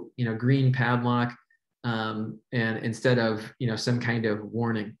little green padlock. And instead of some kind of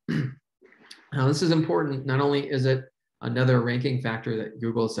warning. Now this is important. Not only is it another ranking factor that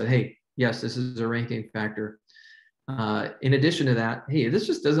Google said, hey, yes, this is a ranking factor. In addition to that, hey, this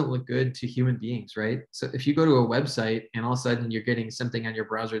just doesn't look good to human beings, right? So if you go to a website and all of a sudden you're getting something on your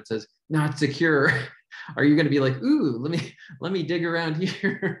browser that says not secure, are you going to be like, ooh, let me dig around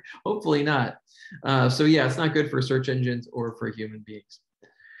here? Hopefully not. So yeah, it's not good for search engines or for human beings.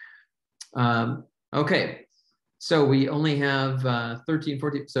 Okay, so we only have 13,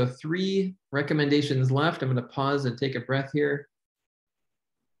 14, so 3 recommendations left. I'm going to pause and take a breath here.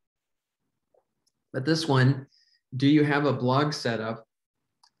 But this one, do you have a blog set up?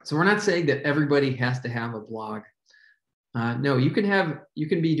 So we're not saying that everybody has to have a blog. No, you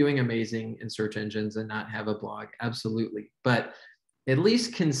can be doing amazing in search engines and not have a blog, absolutely. But at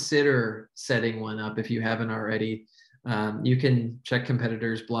least consider setting one up if you haven't already. You can check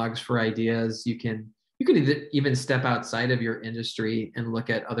competitors' blogs for ideas. You can even step outside of your industry and look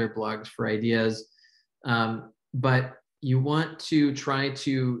at other blogs for ideas. But you want to try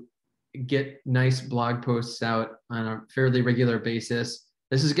to get nice blog posts out on a fairly regular basis.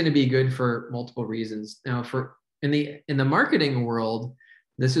 This is going to be good for multiple reasons. Now, in the marketing world,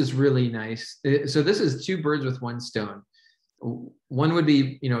 this is really nice. So this is 2 birds with 1 stone. One would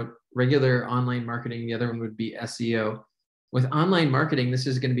be, regular online marketing. The other one would be SEO. With online marketing, this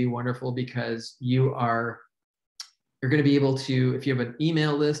is going to be wonderful because you're going to be able to, if you have an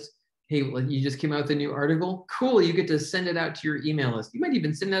email list, hey, well, you just came out with a new article. Cool. You get to send it out to your email list. You might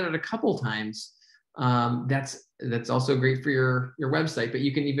even send that out a couple times. That's also great for your website, but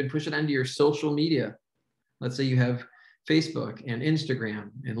you can even push it onto your social media. Let's say you have Facebook and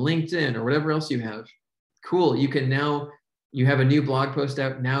Instagram and LinkedIn or whatever else you have. Cool. You can now, you have a new blog post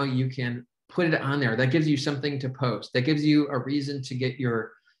out. Now you can put it on there. That gives you something to post. That gives you a reason to get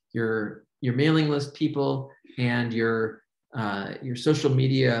your mailing list people and your social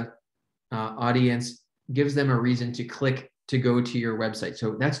media audience, gives them a reason to click to go to your website.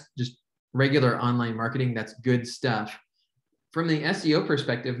 So that's just regular online marketing. That's good stuff. From the SEO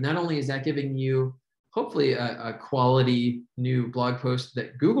perspective, not only is that giving you hopefully a quality new blog post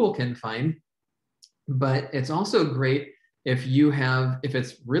that Google can find, but it's also great if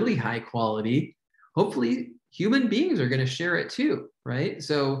it's really high quality, hopefully human beings are going to share it too, right?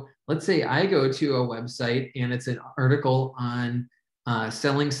 So let's say I go to a website and it's an article on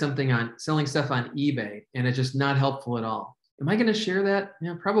selling stuff on eBay, and it's just not helpful at all. Am I going to share that?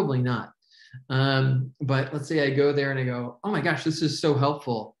 Yeah, probably not. But let's say I go there and I go, oh my gosh, this is so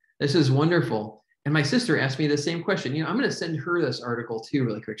helpful. This is wonderful. And my sister asked me the same question. I'm going to send her this article too,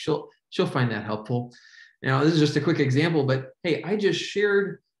 really quick. She'll find that helpful. Now, this is just a quick example, but hey, I just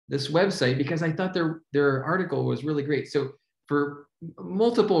shared this website because I thought their article was really great. So for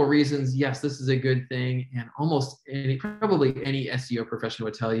multiple reasons, yes, this is a good thing. And probably any SEO professional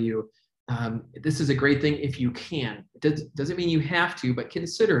would tell you, this is a great thing if you can. It doesn't mean you have to, but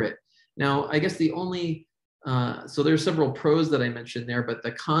consider it. Now, I guess so there's several pros that I mentioned there, but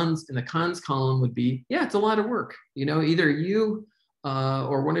the cons in the cons column would be, yeah, it's a lot of work. Either you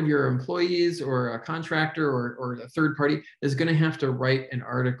or one of your employees or a contractor or a third party is going to have to write an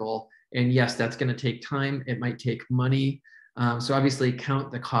article. And yes, that's going to take time. It might take money. So obviously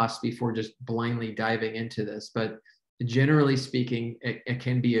count the cost before just blindly diving into this. But generally speaking, it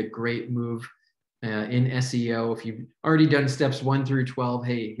can be a great move in SEO. If you've already done steps 1 through 12,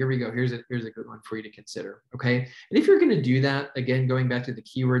 hey, here we go. Here's a good one for you to consider. Okay. And if you're going to do that, again, going back to the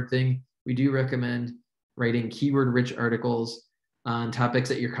keyword thing, we do recommend writing keyword rich articles on topics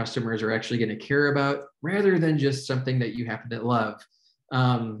that your customers are actually going to care about, rather than just something that you happen to love.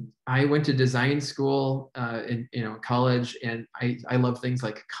 I went to design school in college, and I love things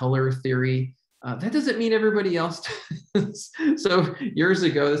like color theory. That doesn't mean everybody else does. So years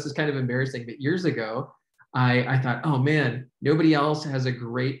ago, this is kind of embarrassing, but years ago, I thought, oh man, nobody else has a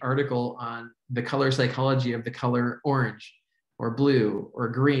great article on the color psychology of the color orange or blue or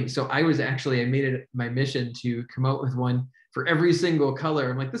green. So I made it my mission to come out with one for every single color.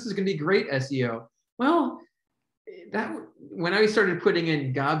 I'm like, this is going to be great SEO. Well, when I started putting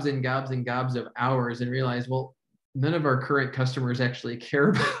in gobs and gobs and gobs of hours and realized, well, none of our current customers actually care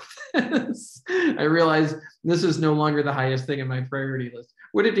about this, I realized this is no longer the highest thing on my priority list.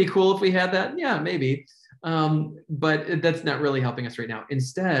 Would it be cool if we had that? Yeah, maybe. But that's not really helping us right now.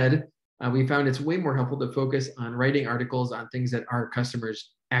 Instead, we found it's way more helpful to focus on writing articles on things that our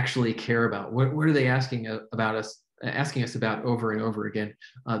customers actually care about. What are they asking us about over and over again?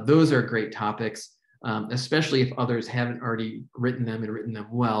 Those are great topics. Especially if others haven't already written them and written them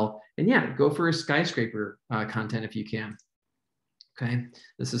well. And yeah, go for a skyscraper content if you can. Okay,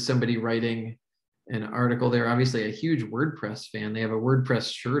 this is somebody writing an article. They're obviously a huge WordPress fan. They have a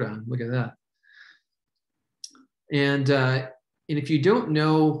WordPress shirt on. Look at that. And if you don't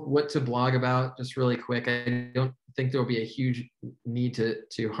know what to blog about, just really quick, I don't think there will be a huge need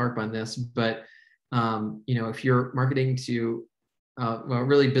to harp on this, but if you're marketing to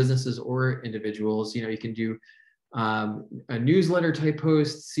really businesses or individuals, you can do a newsletter type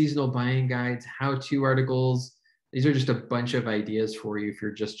post, seasonal buying guides, how-to articles. These are just a bunch of ideas for you if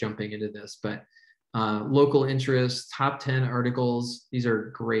you're just jumping into this. But local interests, top 10 articles, these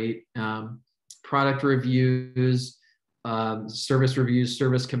are great. Product reviews, service reviews,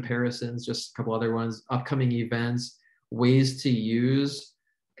 service comparisons, just a couple other ones, upcoming events, ways to use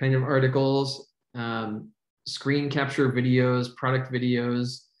kind of articles, screen capture videos, product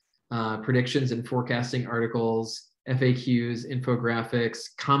videos, predictions and forecasting articles, FAQs,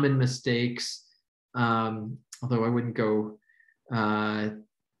 infographics, common mistakes, although I wouldn't go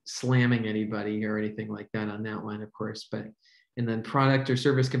slamming anybody or anything like that on that one, of course. And then product or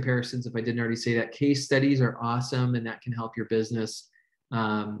service comparisons, if I didn't already say that. Case studies are awesome, and that can help your business.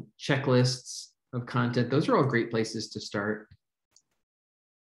 Checklists of content, those are all great places to start.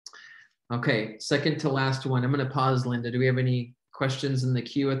 Okay, second to last one. I'm going to pause, Linda. Do we have any questions in the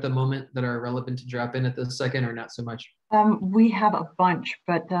queue at the moment that are relevant to drop in at this second, or not so much? We have a bunch,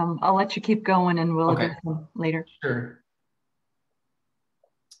 but I'll let you keep going and we'll address them later. Sure.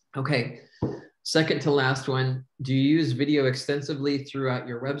 Okay. Second to last one, do you use video extensively throughout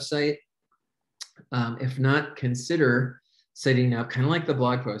your website? If not, consider setting up kind of like the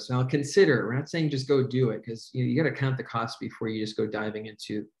blog post. Now consider, we're not saying just go do it, because you got to count the cost before you just go diving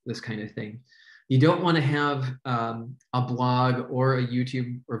into this kind of thing. You don't want to have a blog or a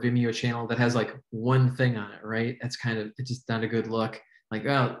YouTube or Vimeo channel that has like one thing on it, right? That's kind of, it's just not a good look. Like,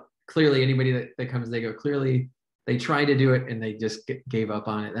 oh, clearly anybody that comes, they go, clearly they tried to do it and they just gave up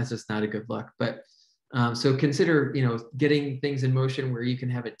on it. That's just not a good look. But so consider, getting things in motion where you can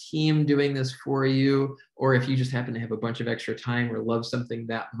have a team doing this for you, or if you just happen to have a bunch of extra time or love something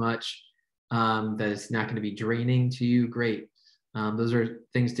that much that it's not going to be draining to you, great. Those are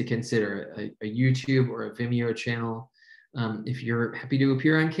things to consider, a YouTube or a Vimeo channel. If you're happy to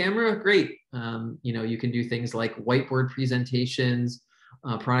appear on camera, great. You can do things like whiteboard presentations,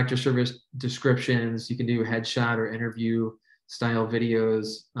 product or service descriptions. You can do headshot or interview style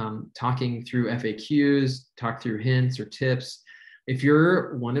videos, talking through FAQs, talk through hints or tips. If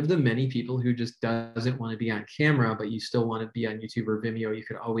you're one of the many people who just doesn't want to be on camera, but you still want to be on YouTube or Vimeo, you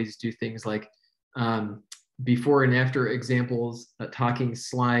could always do things like before and after examples, talking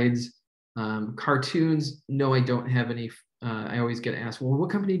slides, cartoons. No, I don't have any. I always get asked, well, what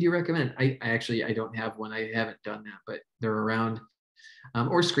company do you recommend? I don't have one. I haven't done that, but they're around.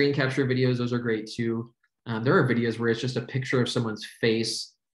 Or screen capture videos, those are great too. There are videos where it's just a picture of someone's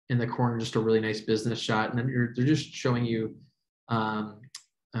face in the corner, just a really nice business shot, and then they're just showing you,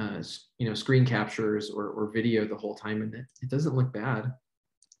 screen captures or video the whole time, and it doesn't look bad.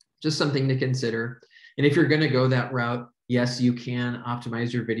 Just something to consider. And if you're going to go that route, yes, you can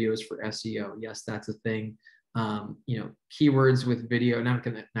optimize your videos for SEO. Yes, that's a thing. Keywords with video. Not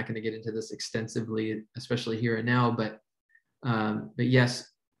going to get into this extensively, especially here and now, but yes.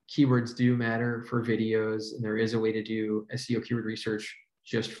 Keywords do matter for videos, and there is a way to do SEO keyword research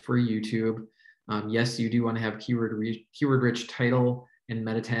just for YouTube. Yes, you do want to have keyword-rich title and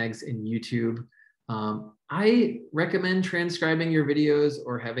meta tags in YouTube. I recommend transcribing your videos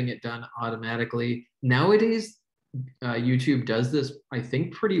or having it done automatically. Nowadays, YouTube does this, I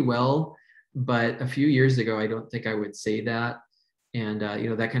think, pretty well, but a few years ago, I don't think I would say that. And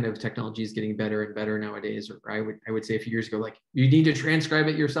that kind of technology is getting better and better nowadays. Or I would say a few years ago, like, you need to transcribe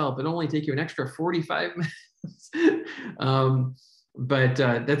it yourself. It'll only take you an extra 45 minutes. But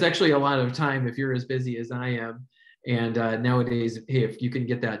that's actually a lot of time if you're as busy as I am. And nowadays, hey, if you can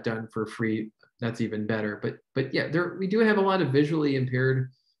get that done for free, that's even better. But yeah, we do have a lot of visually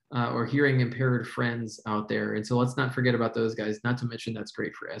impaired or hearing impaired friends out there, and so let's not forget about those guys. Not to mention that's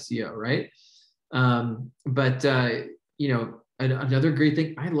great for SEO, right? Another great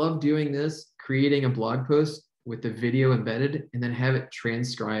thing, I love doing this, creating a blog post with the video embedded and then have it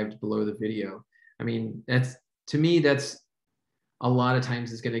transcribed below the video. I mean, to me, that's a lot of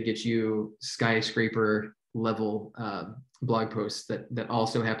times is going to get you skyscraper level blog posts that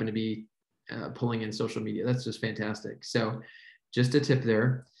also happen to be pulling in social media. That's just fantastic. So just a tip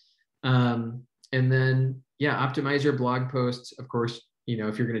there. And then, optimize your blog posts. Of course,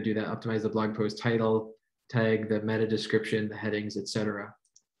 if you're going to do that, optimize the blog post title, tag, the meta description, the headings, etc.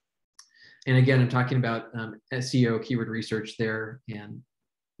 And again, I'm talking about SEO keyword research there. And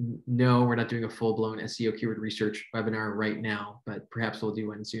no, we're not doing a full-blown SEO keyword research webinar right now, but perhaps we'll do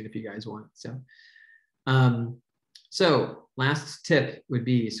one soon if you guys want. So last tip would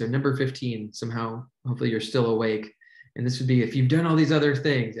be, number 15, somehow, hopefully you're still awake. And this would be, if you've done all these other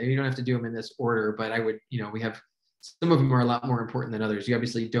things, and you don't have to do them in this order, but I would, we have, some of them are a lot more important than others. You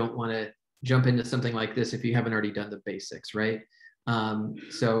obviously don't want to jump into something like this if you haven't already done the basics, right?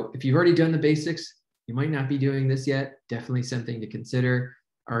 So if you've already done the basics, you might not be doing this yet. Definitely something to consider.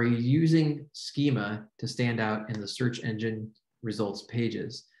 Are you using schema to stand out in the search engine results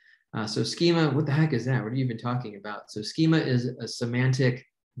pages? So schema, what the heck is that? What are you even talking about? So schema is a semantic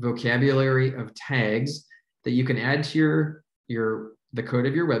vocabulary of tags that you can add to the code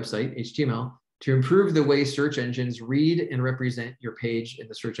of your website, HTML, to improve the way search engines read and represent your page in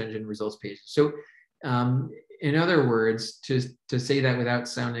the search engine results page. So in other words, to say that without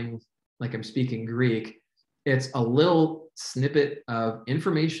sounding like I'm speaking Greek, it's a little snippet of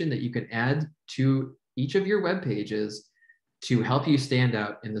information that you can add to each of your web pages to help you stand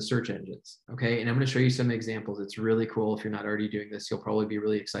out in the search engines, okay? And I'm gonna show you some examples. It's really cool. If you're not already doing this, you'll probably be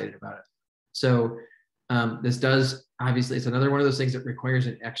really excited about it. So this does, obviously, it's another one of those things that requires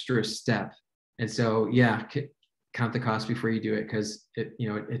an extra step. And so, count the cost before you do it, because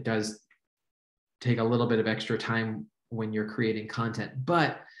it does take a little bit of extra time when you're creating content,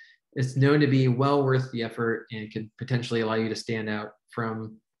 but it's known to be well worth the effort and can potentially allow you to stand out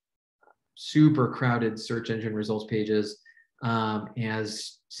from super crowded search engine results pages.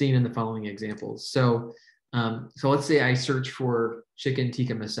 as seen in the following examples. So let's say I search for chicken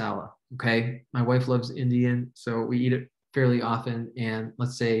tikka masala. Okay, my wife loves Indian, so we eat it fairly often. And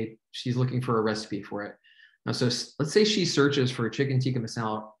let's say she's looking for a recipe for it. Now, so let's say she searches for a chicken tikka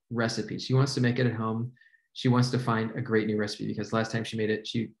masala recipe. She wants to make it at home. She wants to find a great new recipe because last time she made it,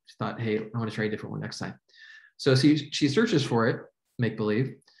 she thought, hey, I want to try a different one next time. So she searches for it, make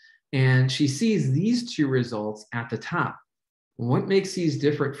believe, and she sees these two results at the top. What makes these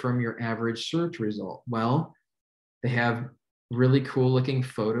different from your average search result? Well, they have really cool looking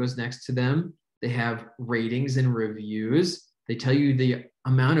photos next to them. They have ratings and reviews. They tell you the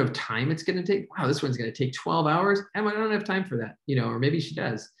amount of time it's going to take. Wow, this one's going to take 12 hours. I don't have time for that, or maybe she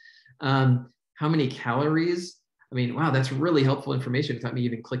does. How many calories? I mean, wow, that's really helpful information without me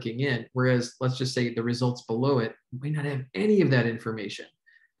even clicking in. Whereas let's just say the results below it may not have any of that information.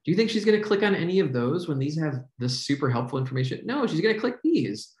 Do you think she's going to click on any of those when these have this super helpful information? No, she's going to click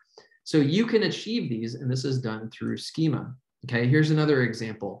these. So you can achieve these, and this is done through schema. Okay, here's another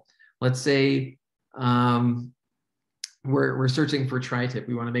example. Let's say we're searching for tri-tip.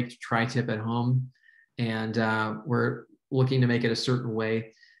 We want to make tri-tip at home, and we're looking to make it a certain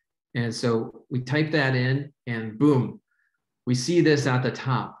way. And so we type that in, and boom, we see this at the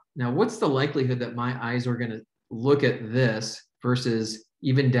top. Now, what's the likelihood that my eyes are going to look at this versus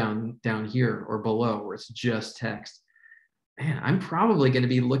even down here or below where it's just text? Man, I'm probably going to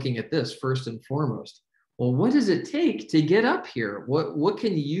be looking at this first and foremost. Well, what does it take to get up here? What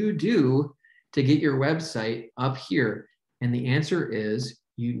can you do to get your website up here? And the answer is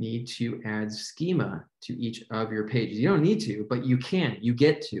you need to add schema to each of your pages. You don't need to, but you can. You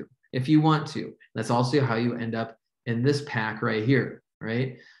get to if you want to. That's also how you end up in this pack right here,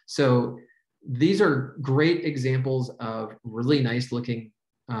 right? So these are great examples of really nice looking,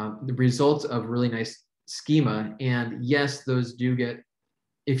 the results of really nice schema. And yes, those do get,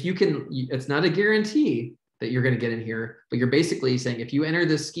 if you can, it's not a guarantee that you're going to get in here, but you're basically saying if you enter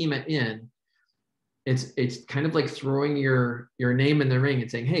this schema in, it's kind of like throwing your name in the ring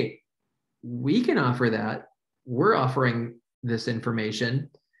and saying, hey, we can offer that. We're offering this information.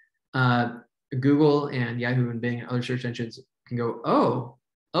 Google and Yahoo and Bing and other search engines can go, oh,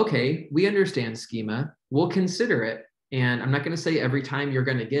 okay, we understand schema. We'll consider it. And I'm not going to say every time you're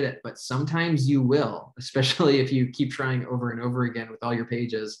going to get it, but sometimes you will, especially if you keep trying over and over again with all your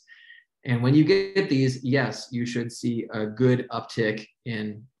pages. And when you get these, yes, you should see a good uptick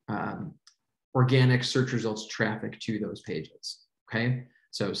in organic search results traffic to those pages. Okay,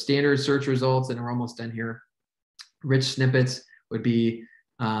 so standard search results, and we're almost done here. Rich snippets would be,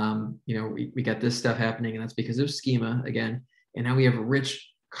 we got this stuff happening, and that's because of schema again. And now we have rich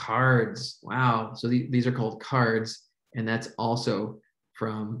cards. Wow, so these are called cards, and that's also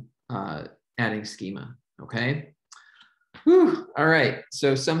from adding schema. Okay. Whew. All right.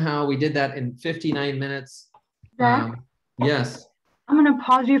 So somehow we did that in 59 minutes. Zach? Yes. I'm going to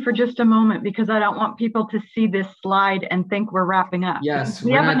pause you for just a moment because I don't want people to see this slide and think we're wrapping up. Yes,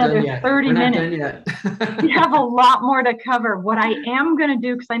 we have another 30 minutes. We have a lot more to cover. What I am going to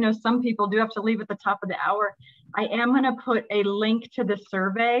do, because I know some people do have to leave at the top of the hour, I am going to put a link to the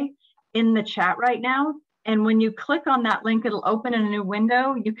survey in the chat right now. And when you click on that link, it'll open in a new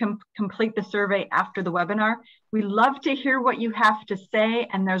window. You can complete the survey after the webinar. We love to hear what you have to say,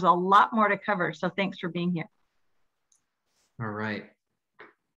 and there's a lot more to cover. So thanks for being here. All right.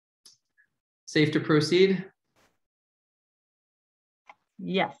 Safe to proceed?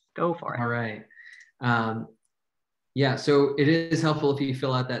 Yes, go for it. All right. Yeah, so it is helpful if you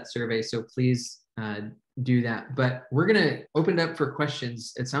fill out that survey. So please do that. But we're going to open it up for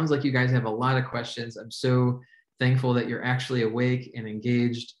questions. It sounds like you guys have a lot of questions. I'm so thankful that you're actually awake and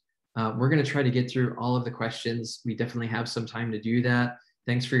engaged. We're going to try to get through all of the questions. We definitely have some time to do that.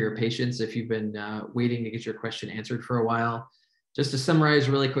 Thanks for your patience if you've been waiting to get your question answered for a while. Just to summarize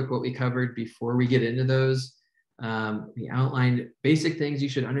really quick what we covered before we get into those, we outlined basic things you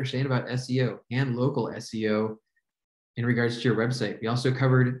should understand about SEO and local SEO in regards to your website. We also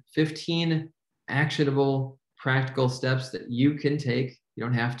covered 15 actionable, practical steps that you can take. You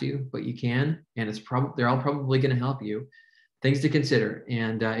don't have to, but you can, and they're all probably going to help you. Things to consider,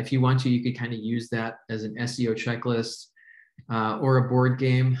 and if you want to, you could kind of use that as an SEO checklist or a board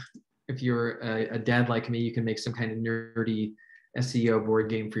game. If you're a dad like me, you can make some kind of nerdy SEO board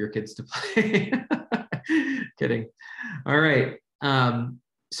game for your kids to play. Kidding. All right.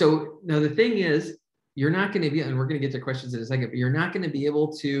 So now the thing is, you're not going to be, and we're going to get to questions in a second, but you're not going to be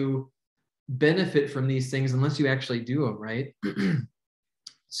able to benefit from these things unless you actually do them, right?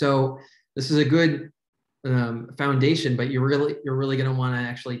 So this is a good foundation, but you're really going to want to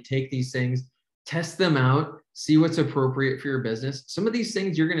actually take these things, test them out, see what's appropriate for your business. Some of these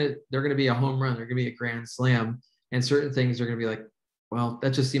things they're gonna be a home run, they're gonna be a grand slam, and certain things are gonna be like, well,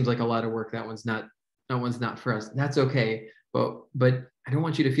 that just seems like a lot of work. That one's not for us. That's okay. But I don't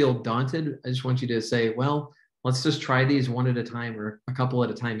want you to feel daunted. I just want you to say, well, let's just try these one at a time or a couple at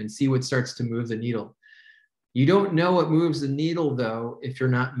a time and see what starts to move the needle. You don't know what moves the needle though if you're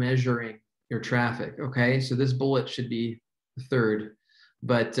not measuring your traffic. Okay, so this bullet should be the third.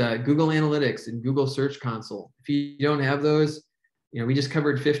 But Google Analytics and Google Search Console, if you don't have those, we just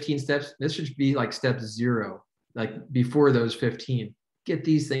covered 15 steps. This should be like step 0, like before those 15. Get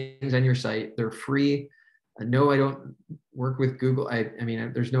these things on your site. They're free. No, I don't work with Google. I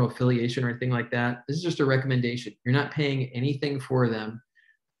mean, there's no affiliation or anything like that. This is just a recommendation. You're not paying anything for them.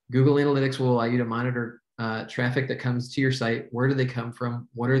 Google Analytics will allow you to monitor traffic that comes to your site. Where do they come from?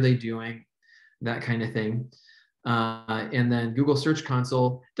 What are they doing? That kind of thing. And then Google Search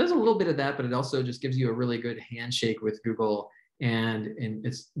Console does a little bit of that, but it also just gives you a really good handshake with Google. And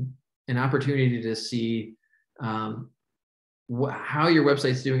it's an opportunity to see how your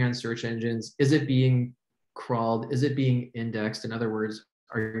website's doing on search engines. Is it being crawled? Is it being indexed? In other words,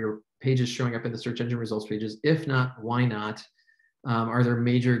 are your pages showing up in the search engine results pages? If not, why not? Are there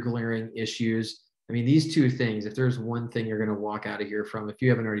major glaring issues? I mean, these two things, if there's one thing you're going to walk out of here from, if you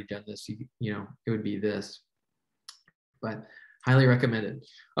haven't already done this, it would be this. But highly recommended.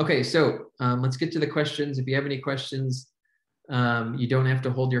 Okay, so let's get to the questions. If you have any questions, you don't have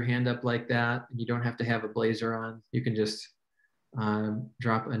to hold your hand up like that. You don't have to have a blazer on. You can just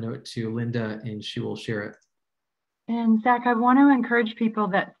drop a note to Linda and she will share it. And Zach, I want to encourage people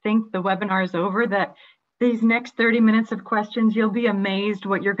that think the webinar is over that these next 30 minutes of questions, you'll be amazed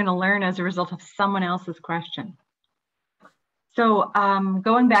what you're going to learn as a result of someone else's question. So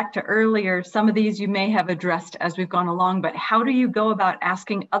going back to earlier, some of these you may have addressed as we've gone along, but how do you go about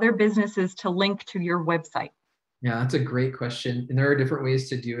asking other businesses to link to your website? Yeah, that's a great question. And there are different ways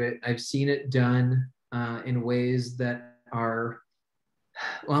to do it. I've seen it done in ways that are,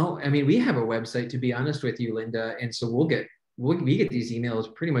 well, I mean, we have a website, to be honest with you, Linda. And so we get these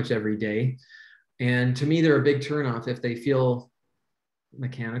emails pretty much every day. And to me, they're a big turnoff if they feel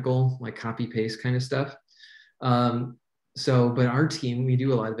mechanical, like copy paste kind of stuff. But our team, we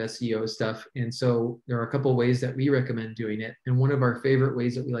do a lot of SEO stuff. And so there are a couple of ways that we recommend doing it. And one of our favorite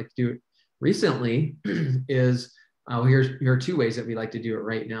ways that we like to do it recently is, here are 2 ways that we like to do it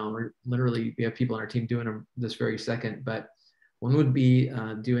right now. We have people on our team doing them this very second, but one would be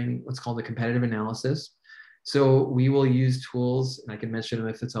doing what's called a competitive analysis. So we will use tools, and I can mention them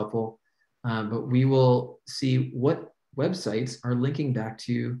if it's helpful, but we will see what websites are linking back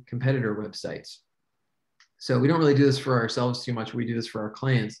to competitor websites. So we don't really do this for ourselves too much. We do this for our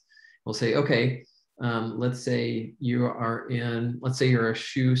clients. We'll say, okay, let's say you're a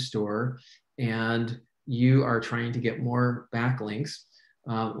shoe store and you are trying to get more backlinks.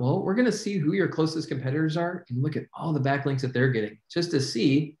 Well, we're going to see who your closest competitors are and look at all the backlinks that they're getting just to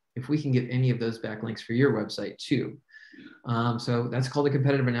see if we can get any of those backlinks for your website too. So that's called a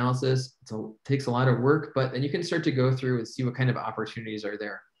competitive analysis. It takes a lot of work, but then you can start to go through and see what kind of opportunities are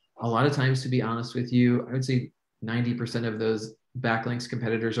there. A lot of times, to be honest with you, I would say 90% of those backlinks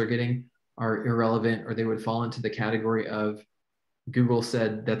competitors are getting are irrelevant, or they would fall into the category of Google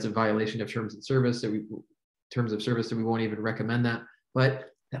said that's a violation of terms of service, that we won't even recommend that. But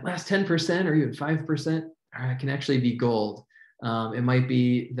that last 10% or even 5% can actually be gold. It might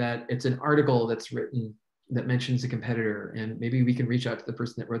be that it's an article that's written that mentions a competitor, and maybe we can reach out to the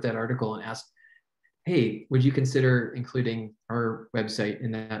person that wrote that article and ask, hey, would you consider including our website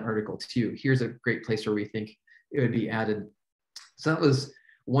in that article too? Here's a great place where we think it would be added. So that was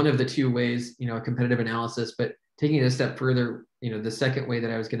one of the 2 ways, a competitive analysis. But taking it a step further, the second way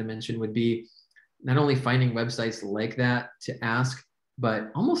that I was going to mention would be not only finding websites like that to ask, but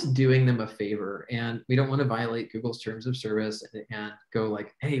almost doing them a favor. And we don't want to violate Google's terms of service and go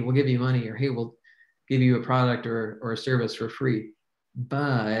like, hey, we'll give you money, or hey, we'll give you a product or a service for free.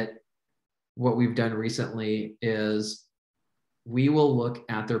 But what we've done recently is we will look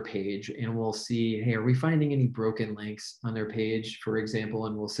at their page and we'll see, hey, are we finding any broken links on their page, for example?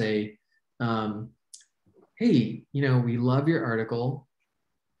 And we'll say, hey, we love your article.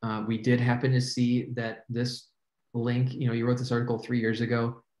 We did happen to see that this link, you wrote this article 3 years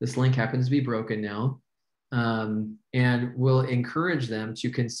ago. This link happens to be broken now. And we'll encourage them to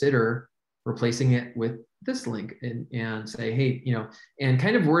consider replacing it with this link and say, hey, and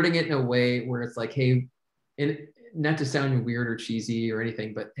kind of wording it in a way where it's like, hey, and not to sound weird or cheesy or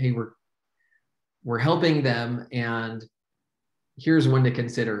anything, but hey, we're helping them, and here's one to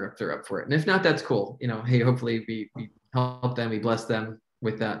consider if they're up for it. And if not, that's cool. Hey, hopefully we help them, we bless them,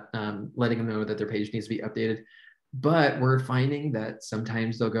 with that, letting them know that their page needs to be updated. But we're finding that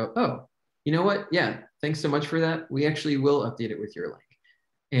sometimes they'll go, oh, you know what? Yeah, thanks so much for that. We actually will update it with your link.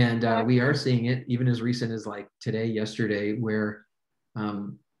 And we are seeing it even as recent as like today, yesterday, where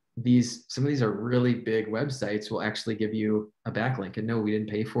some of these are really big websites will actually give you a backlink. And no, we didn't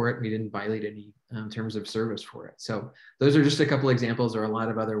pay for it. We didn't violate any terms of service for it. So those are just a couple of examples. There are a lot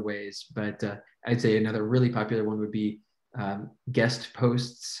of other ways, but I'd say another really popular one would be guest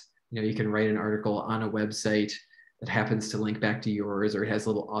posts. You can write an article on a website that happens to link back to yours, or it has a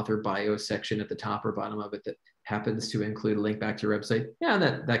little author bio section at the top or bottom of it that happens to include a link back to your website. Yeah,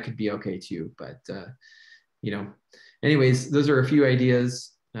 that could be okay too. But anyways, those are a few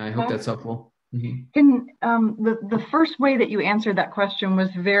ideas. I hope that's helpful. Mm-hmm. The first way that you answered that question was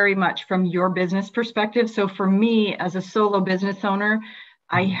very much from your business perspective. So for me, as a solo business owner,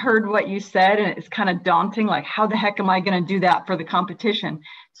 I heard what you said, and it's kind of daunting, like, how the heck am I going to do that for the competition?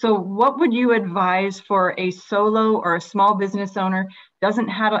 So what would you advise for a solo or a small business owner, doesn't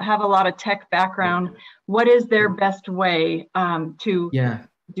have a lot of tech background? What is their best way to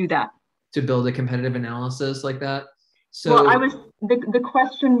do that? To build a competitive analysis like that? So, well, the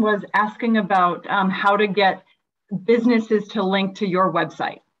question was asking about how to get businesses to link to your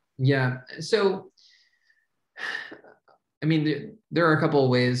website. Yeah. So, I mean, there are a couple of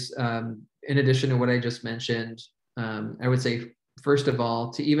ways, in addition to what I just mentioned. I would say, first of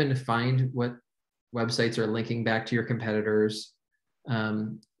all, to even find what websites are linking back to your competitors,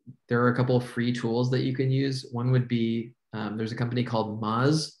 there are a couple of free tools that you can use. One would be, there's a company called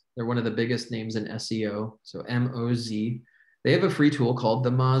Moz. They're one of the biggest names in SEO. So MOZ. They have a free tool called the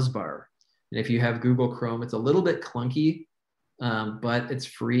Moz Bar. And if you have Google Chrome, it's a little bit clunky, but it's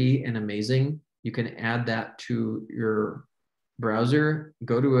free and amazing. You can add that to your browser,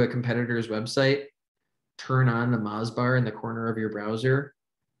 go to a competitor's website, turn on the Moz Bar in the corner of your browser,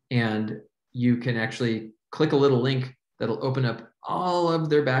 and you can actually click a little link that'll open up all of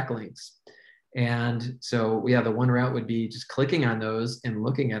their backlinks. And so, yeah, the one route would be just clicking on those and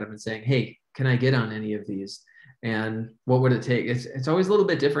looking at them and saying, hey, can I get on any of these? And what would it take? It's always a little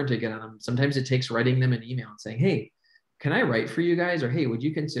bit different to get on them. Sometimes it takes writing them an email and saying, hey, can I write for you guys? Or, hey, would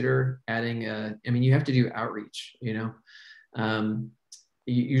you consider adding you have to do outreach,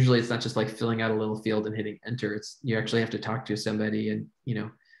 usually it's not just like filling out a little field and hitting enter. You actually have to talk to somebody and,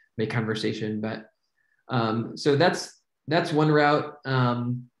 make conversation. But so that's one route.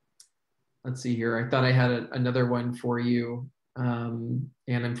 Let's see here. I thought I had another one for you. And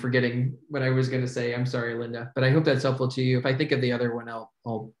I'm forgetting what I was going to say. I'm sorry, Linda, but I hope that's helpful to you. If I think of the other one,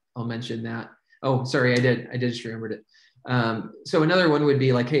 I'll mention that. Oh, sorry. I just remembered it. So another one would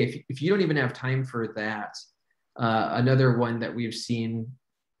be like, hey, if you don't even have time for that, another one that we've seen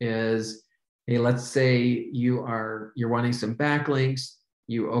is, hey, let's say you're wanting some backlinks.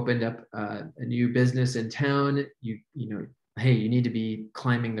 You opened up a new business in town. Hey, you need to be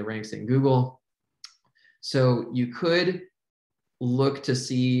climbing the ranks in Google. So you could look to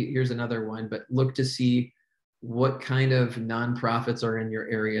see, here's another one, but look to see what kind of nonprofits are in your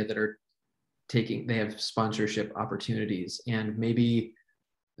area that are they have sponsorship opportunities, and maybe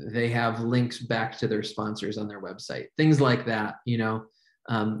they have links back to their sponsors on their website, things like that,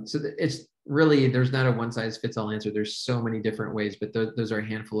 So it's really, there's not a one size fits all answer. There's so many different ways, but those are a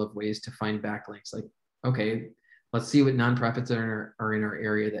handful of ways to find backlinks. Like, okay, let's see what nonprofits are in our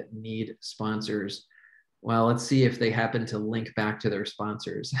area that need sponsors. Well, let's see if they happen to link back to their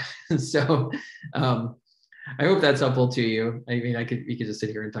sponsors. So I hope that's helpful to you. I mean, we could just sit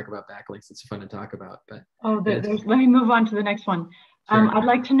here and talk about backlinks. It's fun to talk about, but. Let me move on to the next one. Sure. I'd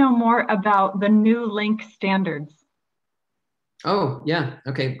like to know more about the new link standards. Oh, yeah.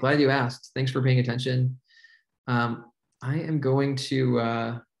 Okay. Glad you asked. Thanks for paying attention. I am going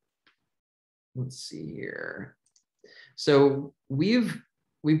to, let's see here. So we've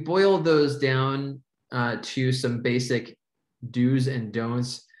boiled those down to some basic do's and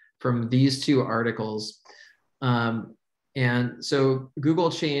don'ts from these two articles. And so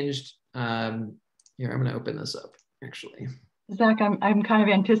Google changed, here, I'm going to open this up actually. Zach, I'm kind of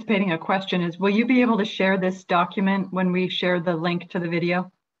anticipating a question will you be able to share this document when we share the link to the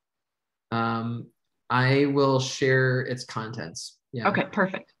video? I will share its contents. Yeah. Okay,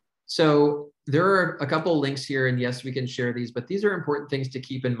 perfect. So there are a couple links here, and yes, we can share these, but these are important things to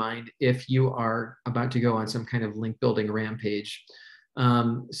keep in mind if you are about to go on some kind of link building rampage.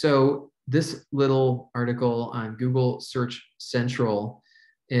 So this little article on Google Search Central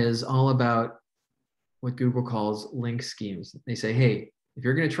is all about what Google calls link schemes. They say, hey, if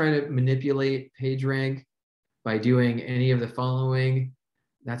you're going to try to manipulate PageRank by doing any of the following,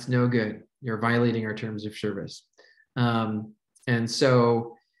 that's no good. You're violating our terms of service. And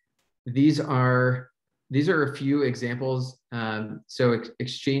so these are a few examples. So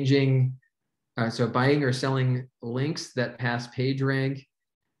exchanging, so buying or selling links that pass PageRank,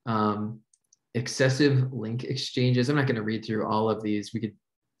 excessive link exchanges. I'm not going to read through all of these. We could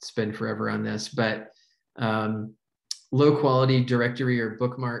spend forever on this, but low quality directory or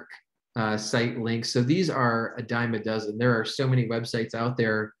bookmark site links. So these are a dime a dozen. There are so many websites out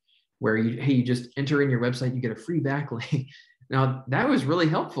there where you just enter in your website, you get a free backlink. Now that was really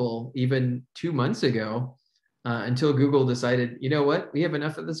helpful even 2 months ago, until Google decided, you know what, we have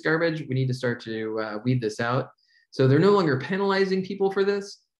enough of this garbage. We need to start to weed this out. So they're no longer penalizing people for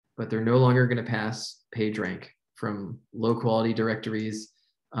this, but they're no longer going to pass PageRank from low quality directories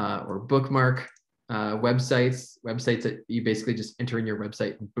or bookmark websites that you basically just enter in your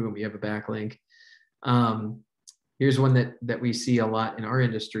website and boom, you have a backlink. Here's one that we see a lot in our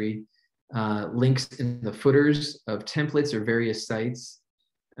industry, links in the footers of templates or various sites,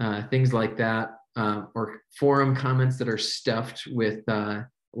 things like that, or forum comments that are stuffed with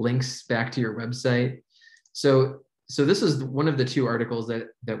links back to your website. So this is one of the 2 articles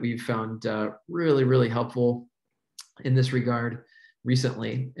that we've found really, really helpful in this regard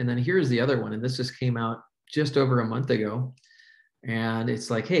recently. And then here's the other one, and this just came out just over a month ago. And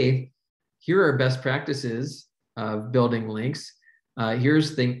it's like, hey, here are best practices of building links. Here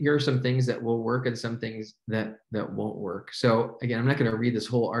are some things that will work and some things that won't work. So again, I'm not going to read this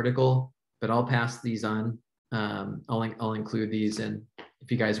whole article, but I'll pass these on. I'll include these, and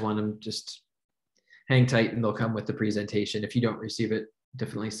if you guys want them, just hang tight and they'll come with the presentation. If you don't receive it,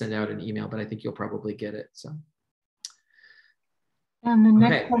 definitely send out an email, but I think you'll probably get it. So. And the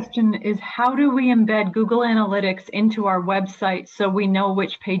next question is, how do we embed Google Analytics into our website so we know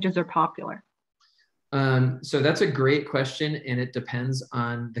which pages are popular? So that's a great question, and it depends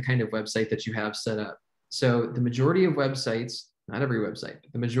on the kind of website that you have set up. So the majority of websites, not every website,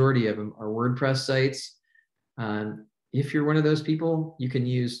 but the majority of them are WordPress sites. If you're one of those people, you can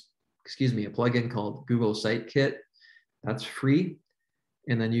use, a plugin called Google Site Kit. That's free.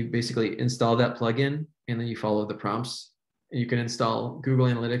 And then you basically install that plugin, and then you follow the prompts. And you can install Google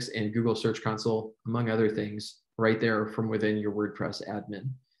Analytics and Google Search Console, among other things, right there from within your WordPress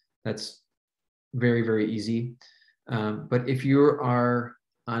admin. That's very, very easy. But if you are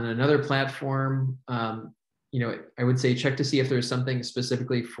on another platform, I would say check to see if there's something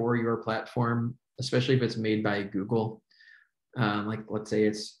specifically for your platform, especially if it's made by Google. Like let's say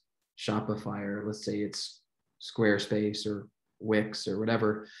it's Shopify, or let's say it's Squarespace or Wix or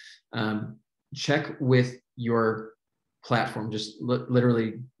whatever. Check with your platform. Just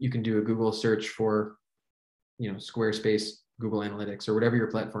literally, you can do a Google search for, Squarespace, Google Analytics, or whatever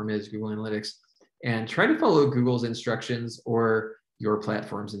your platform is, Google Analytics, and try to follow Google's instructions or your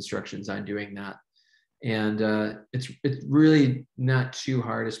platform's instructions on doing that. And it's really not too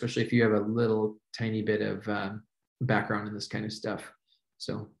hard, especially if you have a little tiny bit of background in this kind of stuff.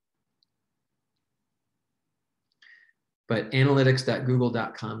 So, but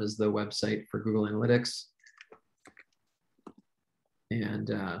analytics.google.com is the website for Google Analytics. And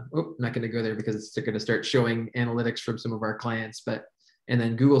I'm not going to go there because it's going to start showing analytics from some of our clients. And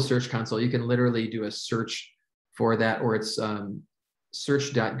then Google Search Console, you can literally do a search for that, or it's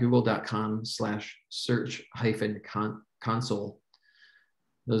search.google.com/search-console.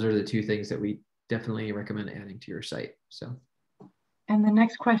 Those are the 2 things that we definitely recommend adding to your site. So. And the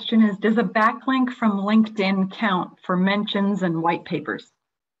next question is, does a backlink from LinkedIn count for mentions and white papers?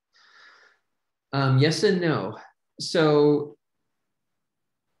 Yes and no. So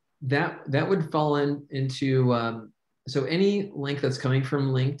that would fall into, so any link that's coming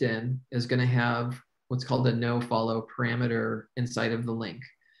from LinkedIn is going to have what's called a no follow parameter inside of the link.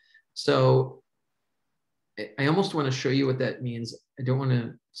 So I almost want to show you what that means. I don't want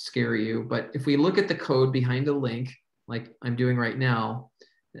to scare you, but if we look at the code behind a link, like I'm doing right now,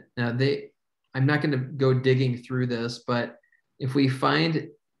 I'm not going to go digging through this, but if we find,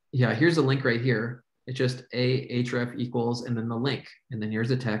 here's a link right here. It's just href equals, and then the link, and then here's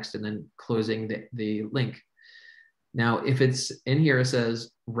the text, and then closing the link. Now, if it's in here, it says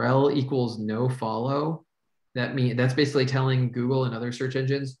rel equals no follow. That's basically telling Google and other search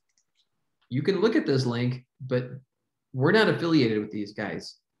engines, you can look at this link, but we're not affiliated with these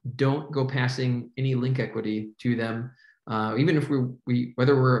guys. Don't go passing any link equity to them. Even if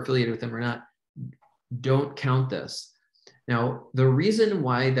whether we're affiliated with them or not, don't count this. Now, the reason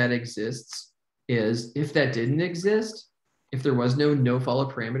why that exists is if that didn't exist, if there was no follow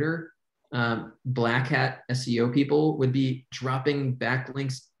parameter, black hat SEO people would be dropping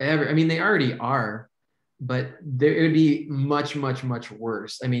backlinks they already are, but there, it would be much, much, much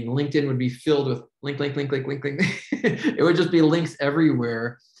worse. I mean, LinkedIn would be filled with link. It would just be links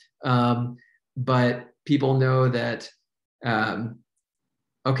everywhere. But people know that,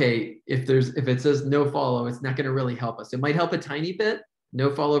 okay, if it says no follow, it's not going to really help us. It might help a tiny bit.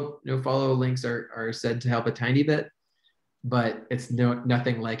 No follow links are said to help a tiny bit, but it's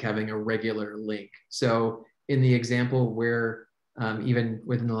nothing like having a regular link. So in the example where even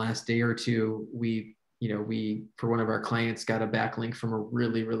within the last day or two, we for one of our clients got a backlink from a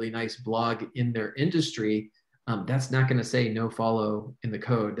really, really nice blog in their industry. That's not going to say no follow in the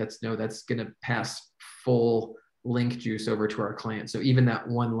code. That's going to pass full link juice over to our client. So even that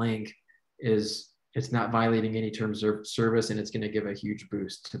one link it's not violating any terms of service, and it's going to give a huge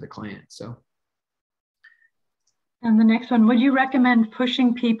boost to the client. So. And the next one, would you recommend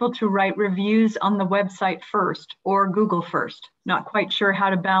pushing people to write reviews on the website first or Google first? Not quite sure how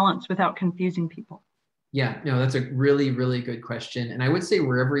to balance without confusing people. Yeah, no, that's a really, really good question. And I would say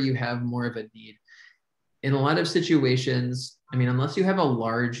wherever you have more of a need, in a lot of situations, I mean, unless you have a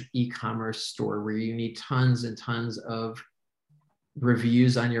large e-commerce store where you need tons and tons of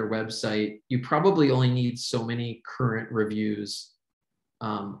reviews on your website, you probably only need so many current reviews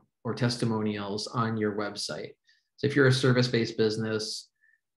or testimonials on your website. So if you're a service-based business,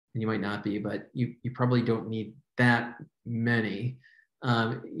 and you might not be, but you probably don't need that many.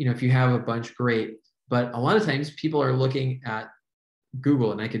 If you have a bunch, great. But a lot of times people are looking at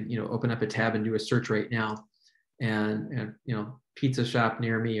Google, and I could open up a tab and do a search right now, and pizza shop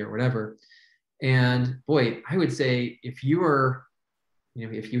near me or whatever. And boy, I would say if you are,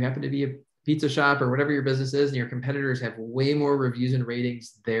 if you happen to be a pizza shop or whatever your business is, and your competitors have way more reviews and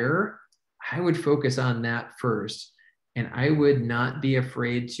ratings there, I would focus on that first. And I would not be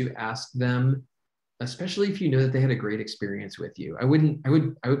afraid to ask them, especially if you know that they had a great experience with you. I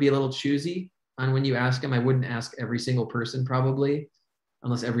would be a little choosy on when you ask them. I wouldn't ask every single person probably,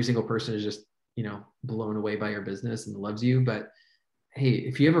 unless every single person is just, blown away by your business and loves you. But hey,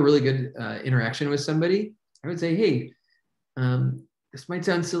 if you have a really good interaction with somebody, I would say, hey, this might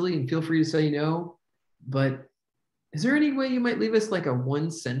sound silly and feel free to say no, but is there any way you might leave us like a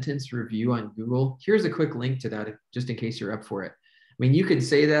 1-sentence review on Google? Here's a quick link to that, just in case you're up for it. I mean, you could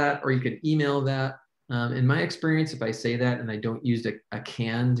say that, or you could email that. In my experience, if I say that and I don't use a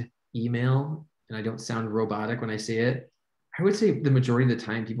canned email and I don't sound robotic when I say it, I would say the majority of the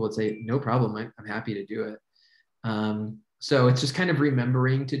time people would say, no problem, I'm happy to do it. So it's just kind of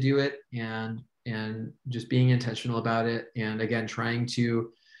remembering to do it and just being intentional about it. And again, trying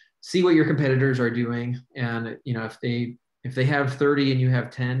to see what your competitors are doing. And if they have 30 and you have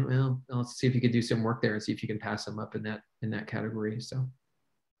 10, well, let's see if you could do some work there and see if you can pass them up in that category. So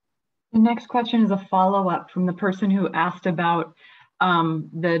the next question is a follow-up from the person who asked about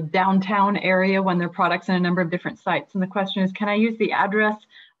the downtown area when their products in a number of different sites. And the question is, can I use the address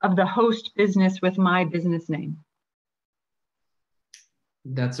of the host business with my business name?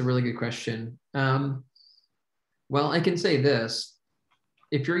 That's a really good question. Well, I can say this.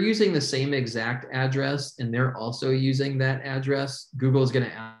 If you're using the same exact address and they're also using that address, Google is going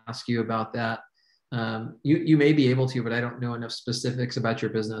to ask you about that. You may be able to, but I don't know enough specifics about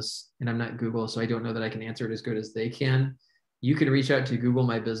your business, and I'm not Google, so I don't know that I can answer it as good as they can. You can reach out to Google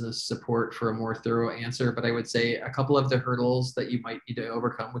My Business support for a more thorough answer, but I would say a couple of the hurdles that you might need to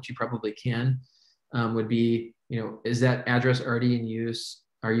overcome, which you probably can, would be, is that address already in use?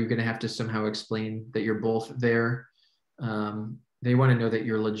 Are you going to have to somehow explain that you're both there? They want to know that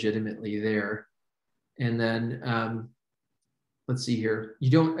you're legitimately there. And then let's see here.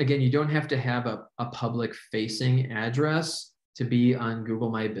 You don't have to have a public facing address to be on Google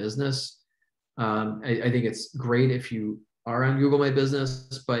My Business. I think it's great if you are on Google My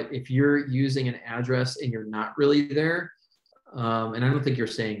Business, but if you're using an address and you're not really there, and I don't think you're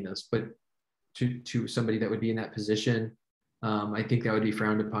saying this, but to somebody that would be in that position, I think that would be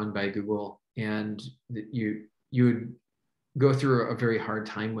frowned upon by Google, and you would go through a very hard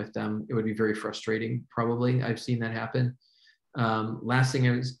time with them. It would be very frustrating, probably. I've seen that happen. Last thing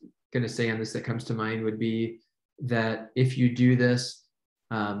I was going to say on this that comes to mind would be that if you do this,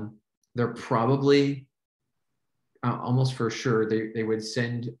 they're probably almost for sure they would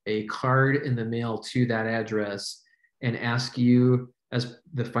send a card in the mail to that address and ask you as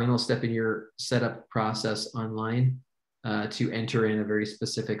the final step in your setup process online to enter in a very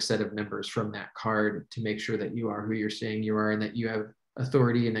specific set of numbers from that card to make sure that you are who you're saying you are and that you have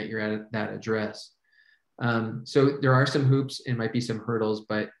authority and that you're at that address. So there are some hoops and might be some hurdles,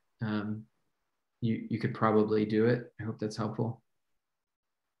 but you could probably do it. I hope that's helpful.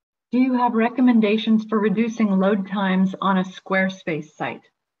 Do you have recommendations for reducing load times on a Squarespace site?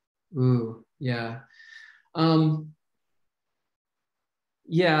 Ooh, yeah.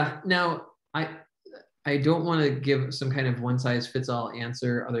 Yeah. Now, I don't want to give some kind of one size fits all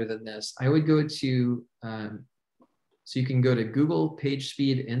answer other than this. I would go to, so you can go to Google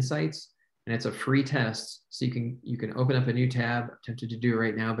PageSpeed Insights, and it's a free test. So you can open up a new tab. I'm tempted to do it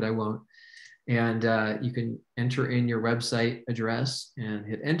right now, but I won't. And you can enter in your website address and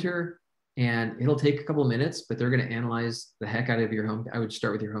hit enter, and it'll take a couple of minutes, but they're going to analyze the heck out of your home. I would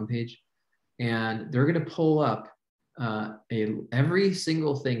start with your homepage, and they're going to pull up every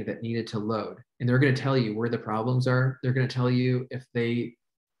single thing that needed to load, and they're going to tell you where the problems are. They're going to tell you if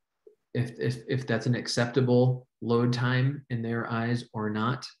that's an acceptable load time in their eyes or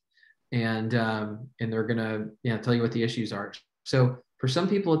not, and they're going to tell you what the issues are. So for some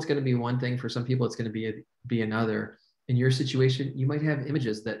people it's going to be one thing, for some people it's going to be another. In your situation, you might have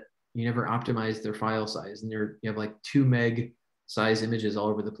images that you never optimized their file size, and you have like 2 meg size images all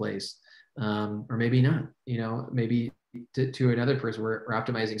over the place. Or maybe not, maybe to another person, we're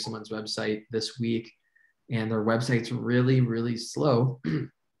optimizing someone's website this week and their website's really, really slow.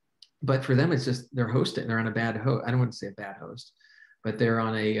 But for them, it's just they're on a bad host. I don't want to say a bad host, but they're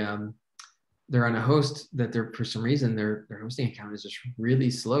on a host that for some reason their hosting account is just really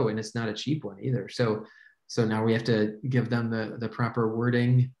slow, and it's not a cheap one either. So now we have to give them the proper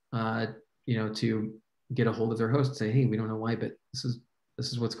wording, to get a hold of their host, say, hey, we don't know why, but this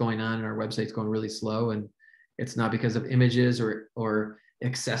is what's going on, and our website's going really slow, and it's not because of images or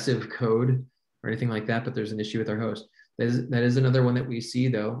excessive code or anything like that, but there's an issue with our host. That is another one that we see,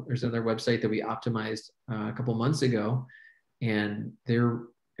 though. There's another website that we optimized a couple months ago, and it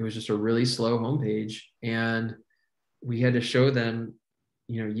was just a really slow homepage, and we had to show them,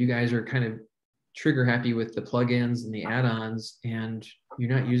 you guys are kind of trigger happy with the plugins and the add-ons, and you're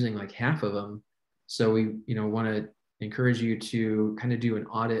not using like half of them. So we want to encourage you to kind of do an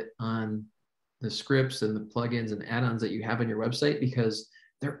audit on the scripts and the plugins and add-ons that you have on your website, because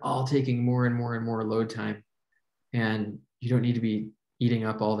they're all taking more and more and more load time, and you don't need to be eating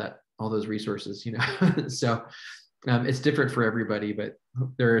up all those resources, So it's different for everybody, but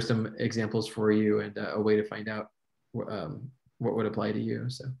there are some examples for you and a way to find out what would apply to you.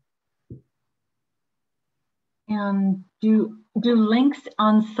 So. And do links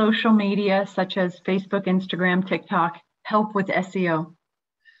on social media such as Facebook, Instagram, TikTok help with SEO?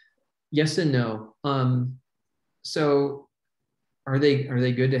 Yes and no. So are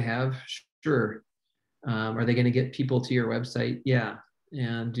they good to have? Sure. Are they going to get people to your website? Yeah.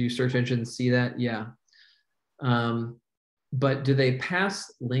 And do search engines see that? Yeah. But do they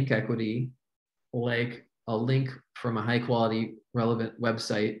pass link equity, like a link from a high quality relevant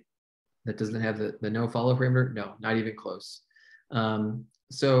website that doesn't have the no follow parameter? No, not even close.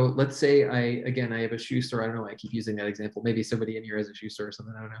 So let's say I have a shoe store. I don't know why I keep using that example. Maybe somebody in here has a shoe store or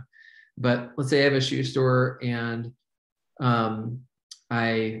something, I don't know. But let's say I have a shoe store, and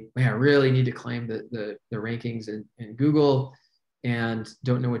I really need to climb the rankings in Google and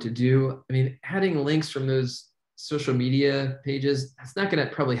don't know what to do. I mean, adding links from those social media pages, that's not going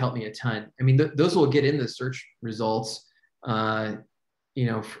to probably help me a ton. I mean, those will get in the search results,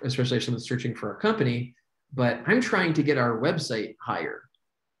 especially if someone's searching for a company, but I'm trying to get our website higher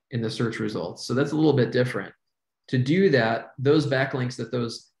in the search results. So that's a little bit different. To do that, those backlinks that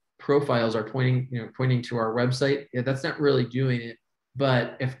those profiles are pointing to our website, that's not really doing it.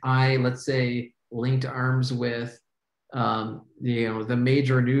 But if I, let's say, linked arms with the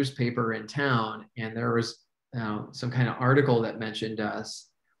major newspaper in town, and there was some kind of article that mentioned us,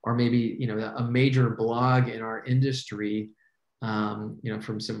 or maybe a major blog in our industry,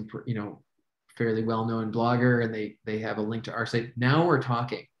 from some fairly well-known blogger, and they have a link to our site. Now we're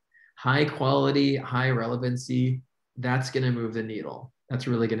talking high quality, high relevancy. That's going to move the needle. That's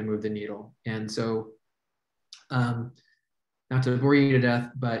really going to move the needle. And so, not to bore you to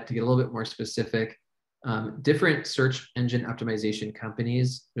death, but to get a little bit more specific, different search engine optimization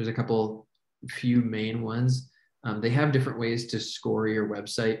companies, there's a few main ones. They have different ways to score your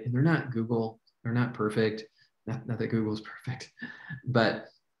website, and they're not Google. They're not perfect. Not that Google's perfect, but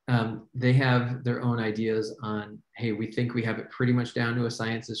they have their own ideas on, hey, we think we have it pretty much down to a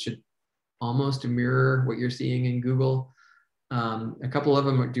science. This should almost mirror what you're seeing in Google. A couple of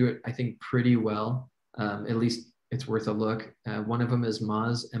them do it, I think, pretty well. At least it's worth a look. One of them is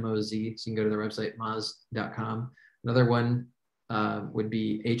Moz, M-O-Z. So you can go to their website, moz.com. Another one would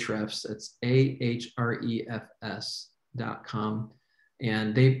be Ahrefs. That's AHREFS.com.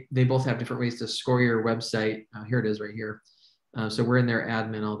 And they both have different ways to score your website. Here it is right here. So we're in their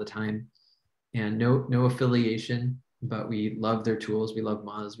admin all the time, and no affiliation, but we love their tools. We love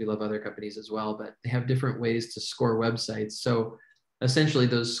Moz. We love other companies as well, but they have different ways to score websites. So essentially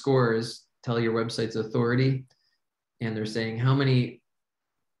those scores tell your website's authority, and they're saying how many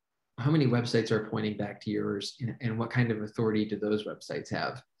websites are pointing back to yours, and what kind of authority do those websites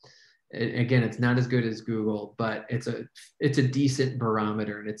have. Again, it's not as good as Google, but it's a decent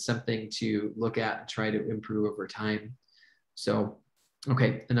barometer, and it's something to look at and try to improve over time. So,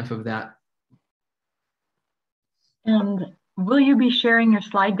 okay, enough of that. And will you be sharing your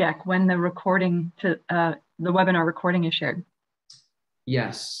slide deck when the recording to the webinar recording is shared?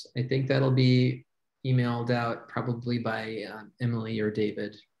 Yes, I think that'll be emailed out probably by Emily or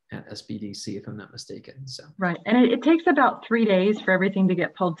David at SBDC, if I'm not mistaken. So right, and it takes about 3 days for everything to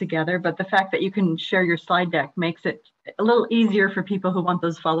get pulled together, but the fact that you can share your slide deck makes it a little easier for people who want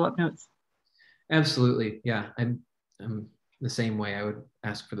those follow-up notes. Absolutely, yeah, I'm the same way. I would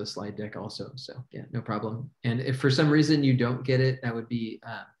ask for the slide deck also. So yeah, no problem. And if for some reason you don't get it, that'd be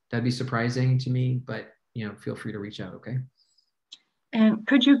surprising to me, but feel free to reach out. Okay. And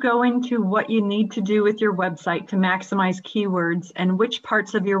could you go into what you need to do with your website to maximize keywords, and which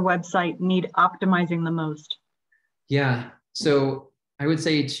parts of your website need optimizing the most? Yeah, so I would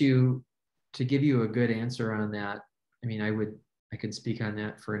say to give you a good answer on that, I mean, I could speak on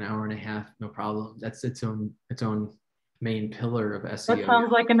that for an hour and a half, no problem. That's its own main pillar of SEO. That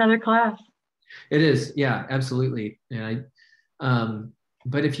sounds like another class. It is, yeah, absolutely. And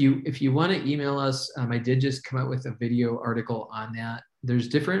but if you want to email us, I did just come out with a video article on that. There's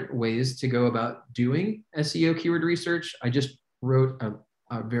different ways to go about doing SEO keyword research. I just wrote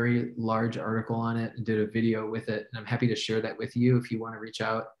a very large article on it and did a video with it. And I'm happy to share that with you if you want to reach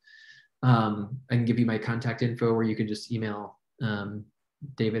out. I can give you my contact info, where you can just email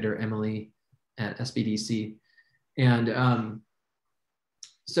David or Emily at SBDC. And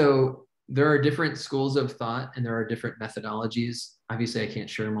so there are different schools of thought, and there are different methodologies. Obviously, I can't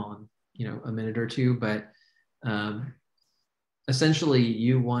share them all in a minute or two, but essentially,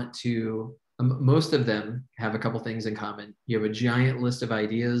 you want to. Most of them have a couple things in common. You have a giant list of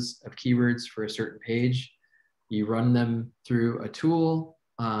ideas of keywords for a certain page. You run them through a tool.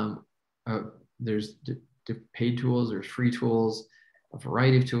 There's paid tools, there's free tools, a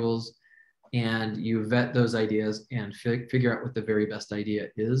variety of tools, and you vet those ideas and figure out what the very best idea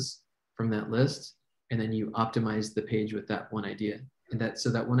is from that list, and then you optimize the page with that one idea. And so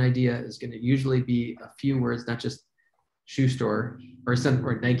that one idea is going to usually be a few words, not just shoe store or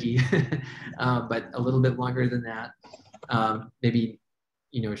Nike, but a little bit longer than that. Maybe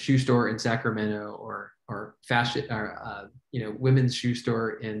shoe store in Sacramento, or fashion, or women's shoe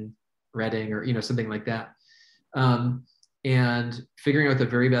store in Reading, or something like that. And figuring out the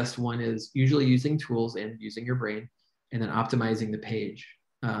very best one is usually using tools and using your brain, and then optimizing the page.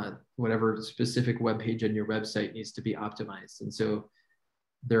 Whatever specific web page on your website needs to be optimized. And so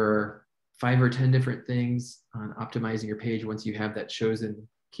there are 5 or 10 different things on optimizing your page once you have that chosen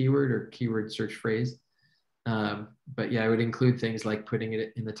keyword or keyword search phrase. But yeah, I would include things like putting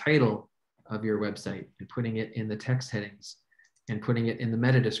it in the title of your website, and putting it in the text headings, and putting it in the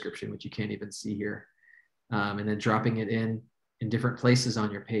meta description, which you can't even see here. And then dropping it in different places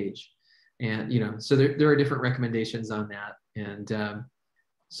on your page. And, so there are different recommendations on that. And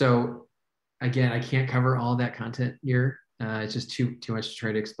so again, I can't cover all that content here. It's just too much to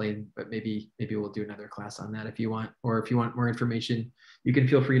try to explain, but maybe we'll do another class on that if you want, or if you want more information, you can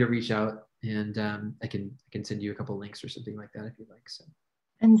feel free to reach out, and I can send you a couple links or something like that if you'd like. So.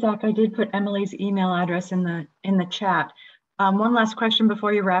 And Zach, I did put Emily's email address in the chat. One last question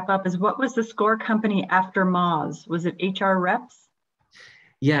before you wrap up is, what was the score company after Moz? Was it HR Reps?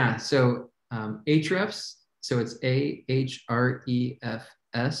 Yeah, so Ahrefs, so it's AHREFS.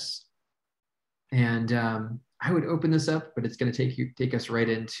 And I would open this up, but it's going to take us right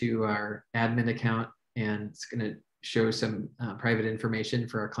into our admin account, and it's going to show some private information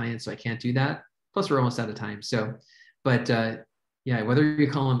for our clients, so I can't do that. Plus, we're almost out of time. So, but yeah, whether you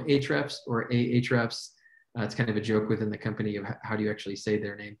call them Ahrefs or Ahrefs, it's kind of a joke within the company of how do you actually say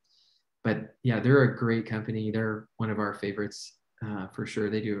their name. But yeah, they're a great company. They're one of our favorites for sure.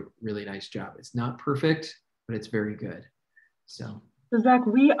 They do a really nice job. It's not perfect, but it's very good. So Zach,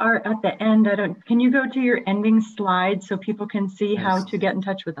 we are at the end. Can you go to your ending slide so people can see yes. how to get in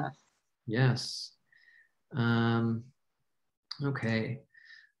touch with us? Yes. Okay.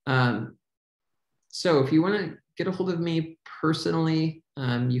 So if you want to get a hold of me personally,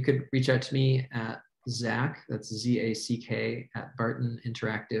 you could reach out to me at Zack, that's ZACK, at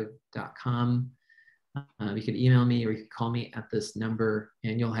bartoninteractive.com. You can email me, or you can call me at this number,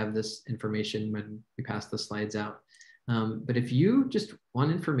 and you'll have this information when we pass the slides out. But if you just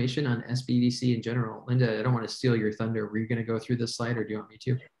want information on SBDC in general, Linda, I don't want to steal your thunder. Were you going to go through this slide, or do you want me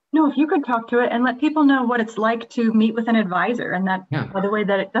to? No, if you could talk to it and let people know what it's like to meet with an advisor, and that, Yeah. by the way,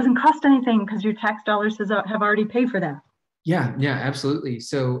 that it doesn't cost anything because your tax dollars have already paid for that. Yeah, absolutely.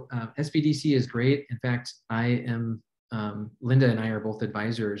 So SBDC is great. In fact, I am Linda and I are both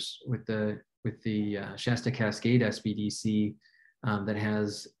advisors with the Shasta-Cascade SBDC that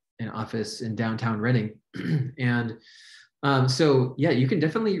has an office in downtown Reading, and so yeah, you can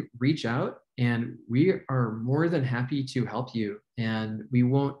definitely reach out, and we are more than happy to help you. And we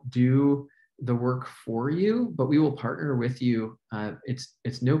won't do the work for you, but we will partner with you.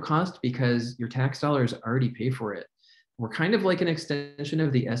 It's no cost because your tax dollars already pay for it. We're kind of like an extension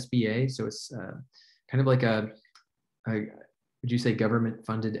of the SBA, so it's kind of like a would you say government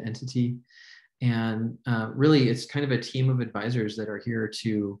funded entity? And really, it's kind of a team of advisors that are here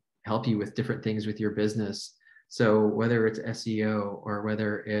to help you with different things with your business. So whether it's SEO or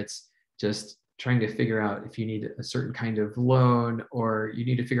whether it's just trying to figure out if you need a certain kind of loan or you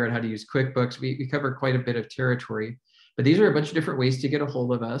need to figure out how to use QuickBooks, we cover quite a bit of territory. But these are a bunch of different ways to get a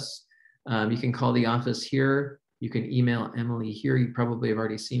hold of us. You can call the office here. You can email Emily here. You probably have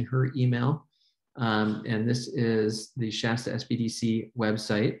already seen her email. And this is the Shasta SBDC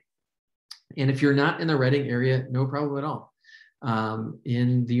website. And if you're not in the Reading area, no problem at all.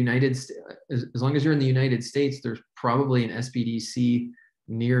 In the United States, as long as you're in the United States, there's probably an SBDC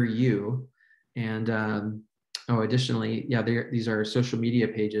near you. And additionally, yeah, these are social media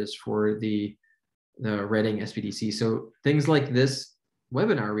pages for the Reading SBDC. So things like this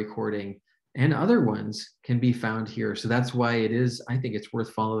webinar recording and other ones can be found here. So that's why I think it's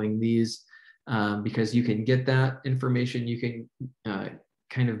worth following these because you can get that information. You can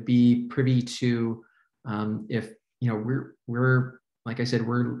kind of be privy to if, we're like I said,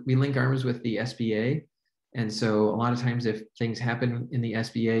 we link arms with the SBA. And so a lot of times if things happen in the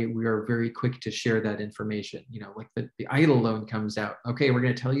SBA, we are very quick to share that information. Like the EIDL loan comes out. Okay, we're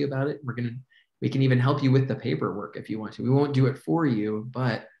going to tell you about it. We can even help you with the paperwork if you want to. We won't do it for you,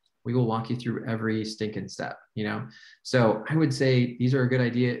 but we will walk you through every stinking step, So I would say these are a good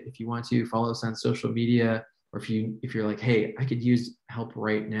idea if you want to follow us on social media, or if you're like, hey, I could use help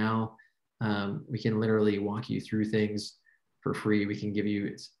right now. We can literally walk you through things for free. We can give you,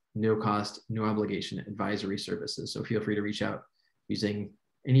 it's no cost, no obligation advisory services. So feel free to reach out using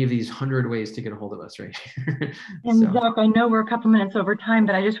any of these 100 ways to get a hold of us right here. And Zack, I know we're a couple minutes over time,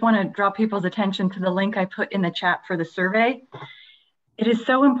 but I just want to draw people's attention to the link I put in the chat for the survey. It is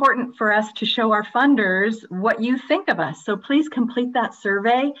so important for us to show our funders what you think of us. So please complete that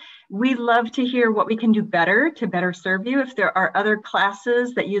survey. We love to hear what we can do better to better serve you. If there are other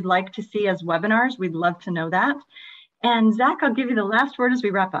classes that you'd like to see as webinars, we'd love to know that. And Zack, I'll give you the last word as we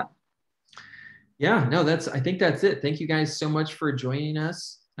wrap up. Yeah, no, I think that's it. Thank you guys so much for joining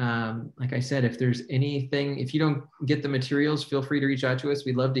us. Like I said, if there's anything, if you don't get the materials, feel free to reach out to us.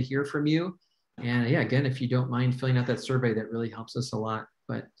 We'd love to hear from you. And yeah, again, if you don't mind filling out that survey, that really helps us a lot.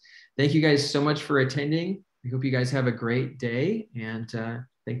 But thank you guys so much for attending. We hope you guys have a great day. And I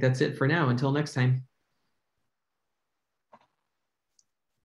think that's it for now. Until next time.